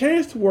had a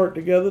chance to work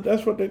together,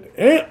 that's what they did.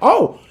 And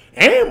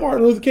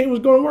Martin Luther King was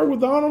going to work with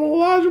the Honorable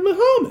Elijah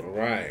Muhammad.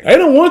 Right. They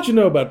don't want you to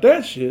know about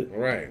that shit.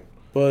 Right.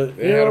 But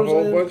they had a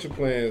whole bunch of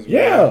plans. Man.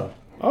 Yeah.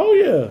 Oh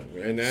yeah.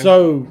 And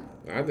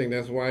I think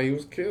that's why he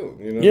was killed.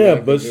 But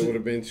there would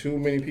have been too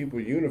many people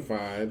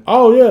unified.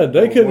 Oh yeah,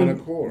 they couldn't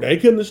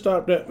have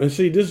stopped that. And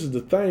see, this is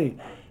the thing.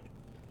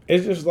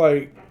 It's just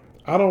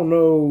I don't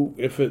know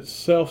if it's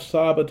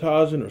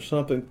self-sabotaging or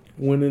something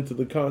went into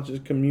the conscious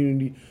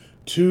community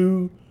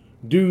to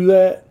do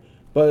that.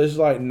 But it's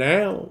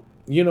now,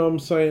 you know what I'm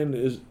saying?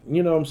 It's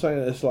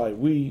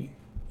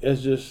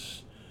it's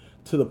just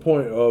to the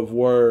point of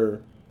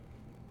where,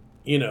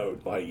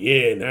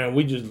 now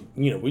we just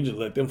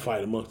let them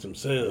fight amongst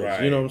themselves.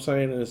 Right. You know what I'm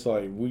saying? And it's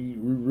we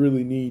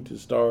really need to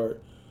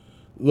start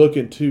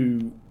looking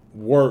to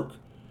work.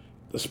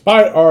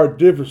 Despite our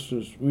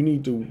differences, we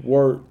need to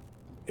work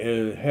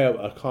and have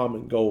a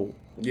common goal.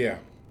 Yeah.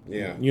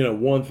 Yeah.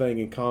 One thing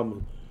in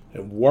common,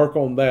 and work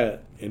on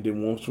that. And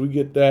then once we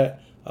get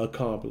that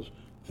accomplished,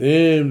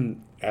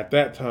 then at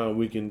that time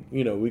we can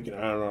iron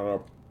out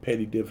our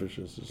petty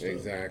differences and stuff.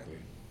 Exactly.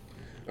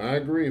 I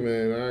agree,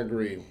 man. I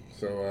agree.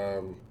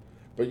 So,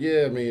 but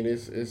yeah, I mean,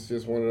 it's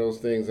just one of those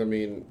things. I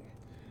mean,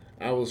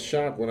 I was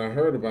shocked when I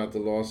heard about the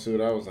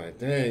lawsuit. I was like,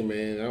 dang,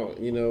 man.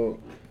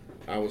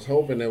 I was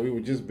hoping that we were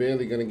just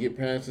barely going to get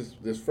past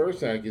this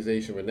first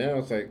accusation, but now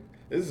it's like,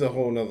 this is a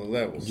whole nother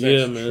level.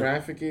 Sex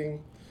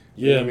trafficking.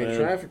 Yeah, man.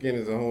 Trafficking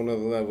is a whole nother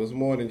level. It's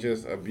more than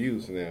just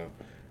abuse now.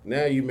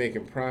 Now you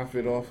making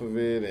profit off of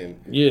it and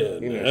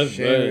that's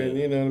sharing.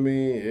 bad. You know what I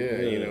mean?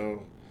 Yeah.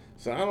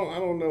 So I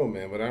don't know,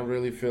 man. But I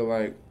really feel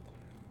like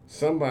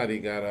somebody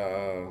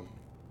gotta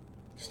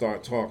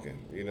start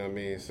talking. You know what I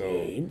mean? So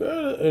you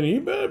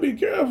better be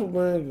careful,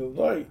 man. 'Cause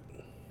like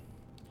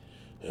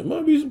there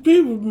might be some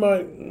people who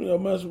might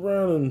mess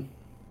around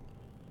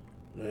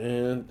and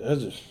man,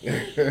 that's just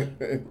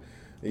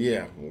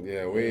yeah.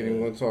 We ain't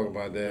even gonna talk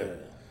about that. Yeah.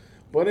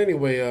 But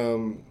anyway,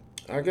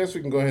 I guess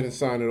we can go ahead and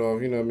sign it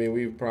off. You know what I mean?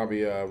 We've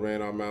probably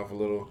ran our mouth a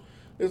little.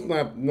 It's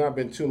not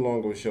been too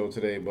long of a show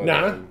today, but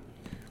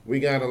we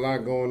got a lot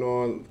going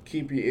on.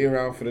 Keep your ear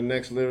out for the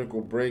next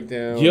lyrical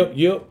breakdown. Yep.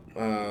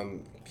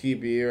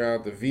 Keep your ear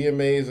out. The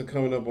VMAs are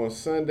coming up on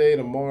Sunday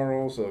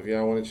tomorrow, so if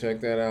y'all want to check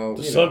that out.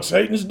 Suck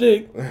Satan's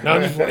dick. No,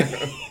 I'm just playing.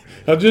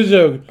 I'm just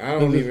joking.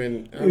 I'm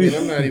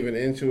not even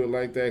into it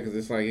like that because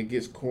it's like it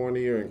gets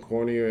cornier and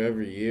cornier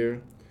every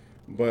year.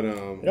 But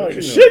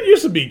shit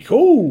used to be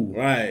cool.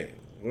 Right.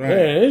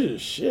 Man, it's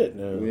just shit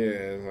now.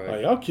 Yeah,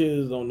 like y'all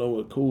kids don't know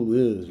what cool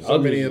is. So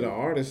many of the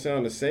artists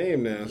sound the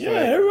same now. It's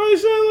everybody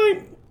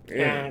sound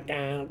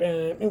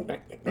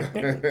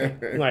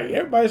like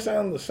everybody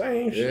sound the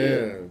same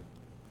shit. Yeah.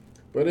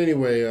 But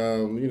anyway,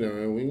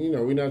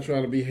 we're not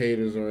trying to be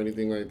haters or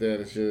anything like that.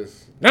 It's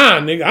just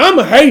nigga, I'm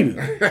a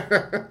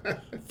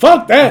hater.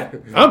 Fuck that.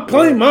 I'm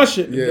claiming my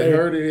shit. Yeah,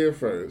 heard it here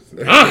first.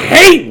 I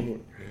hate.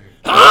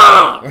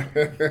 I'm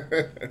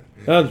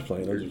just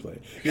playing.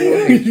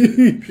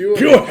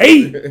 Pure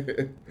hate.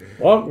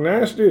 Fuck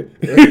nasty.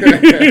 I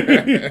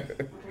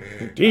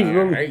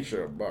hate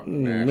your buck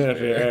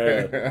nasty.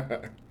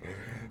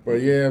 But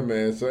yeah,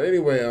 man. So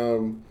anyway,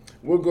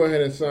 we'll go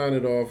ahead and sign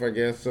it off, I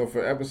guess. So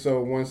for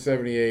episode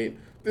 178,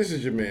 this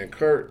is your man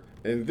Kurt,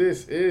 and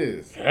this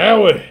is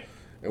Howard.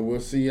 And we'll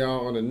see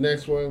y'all on the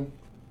next one.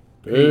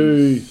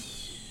 Peace.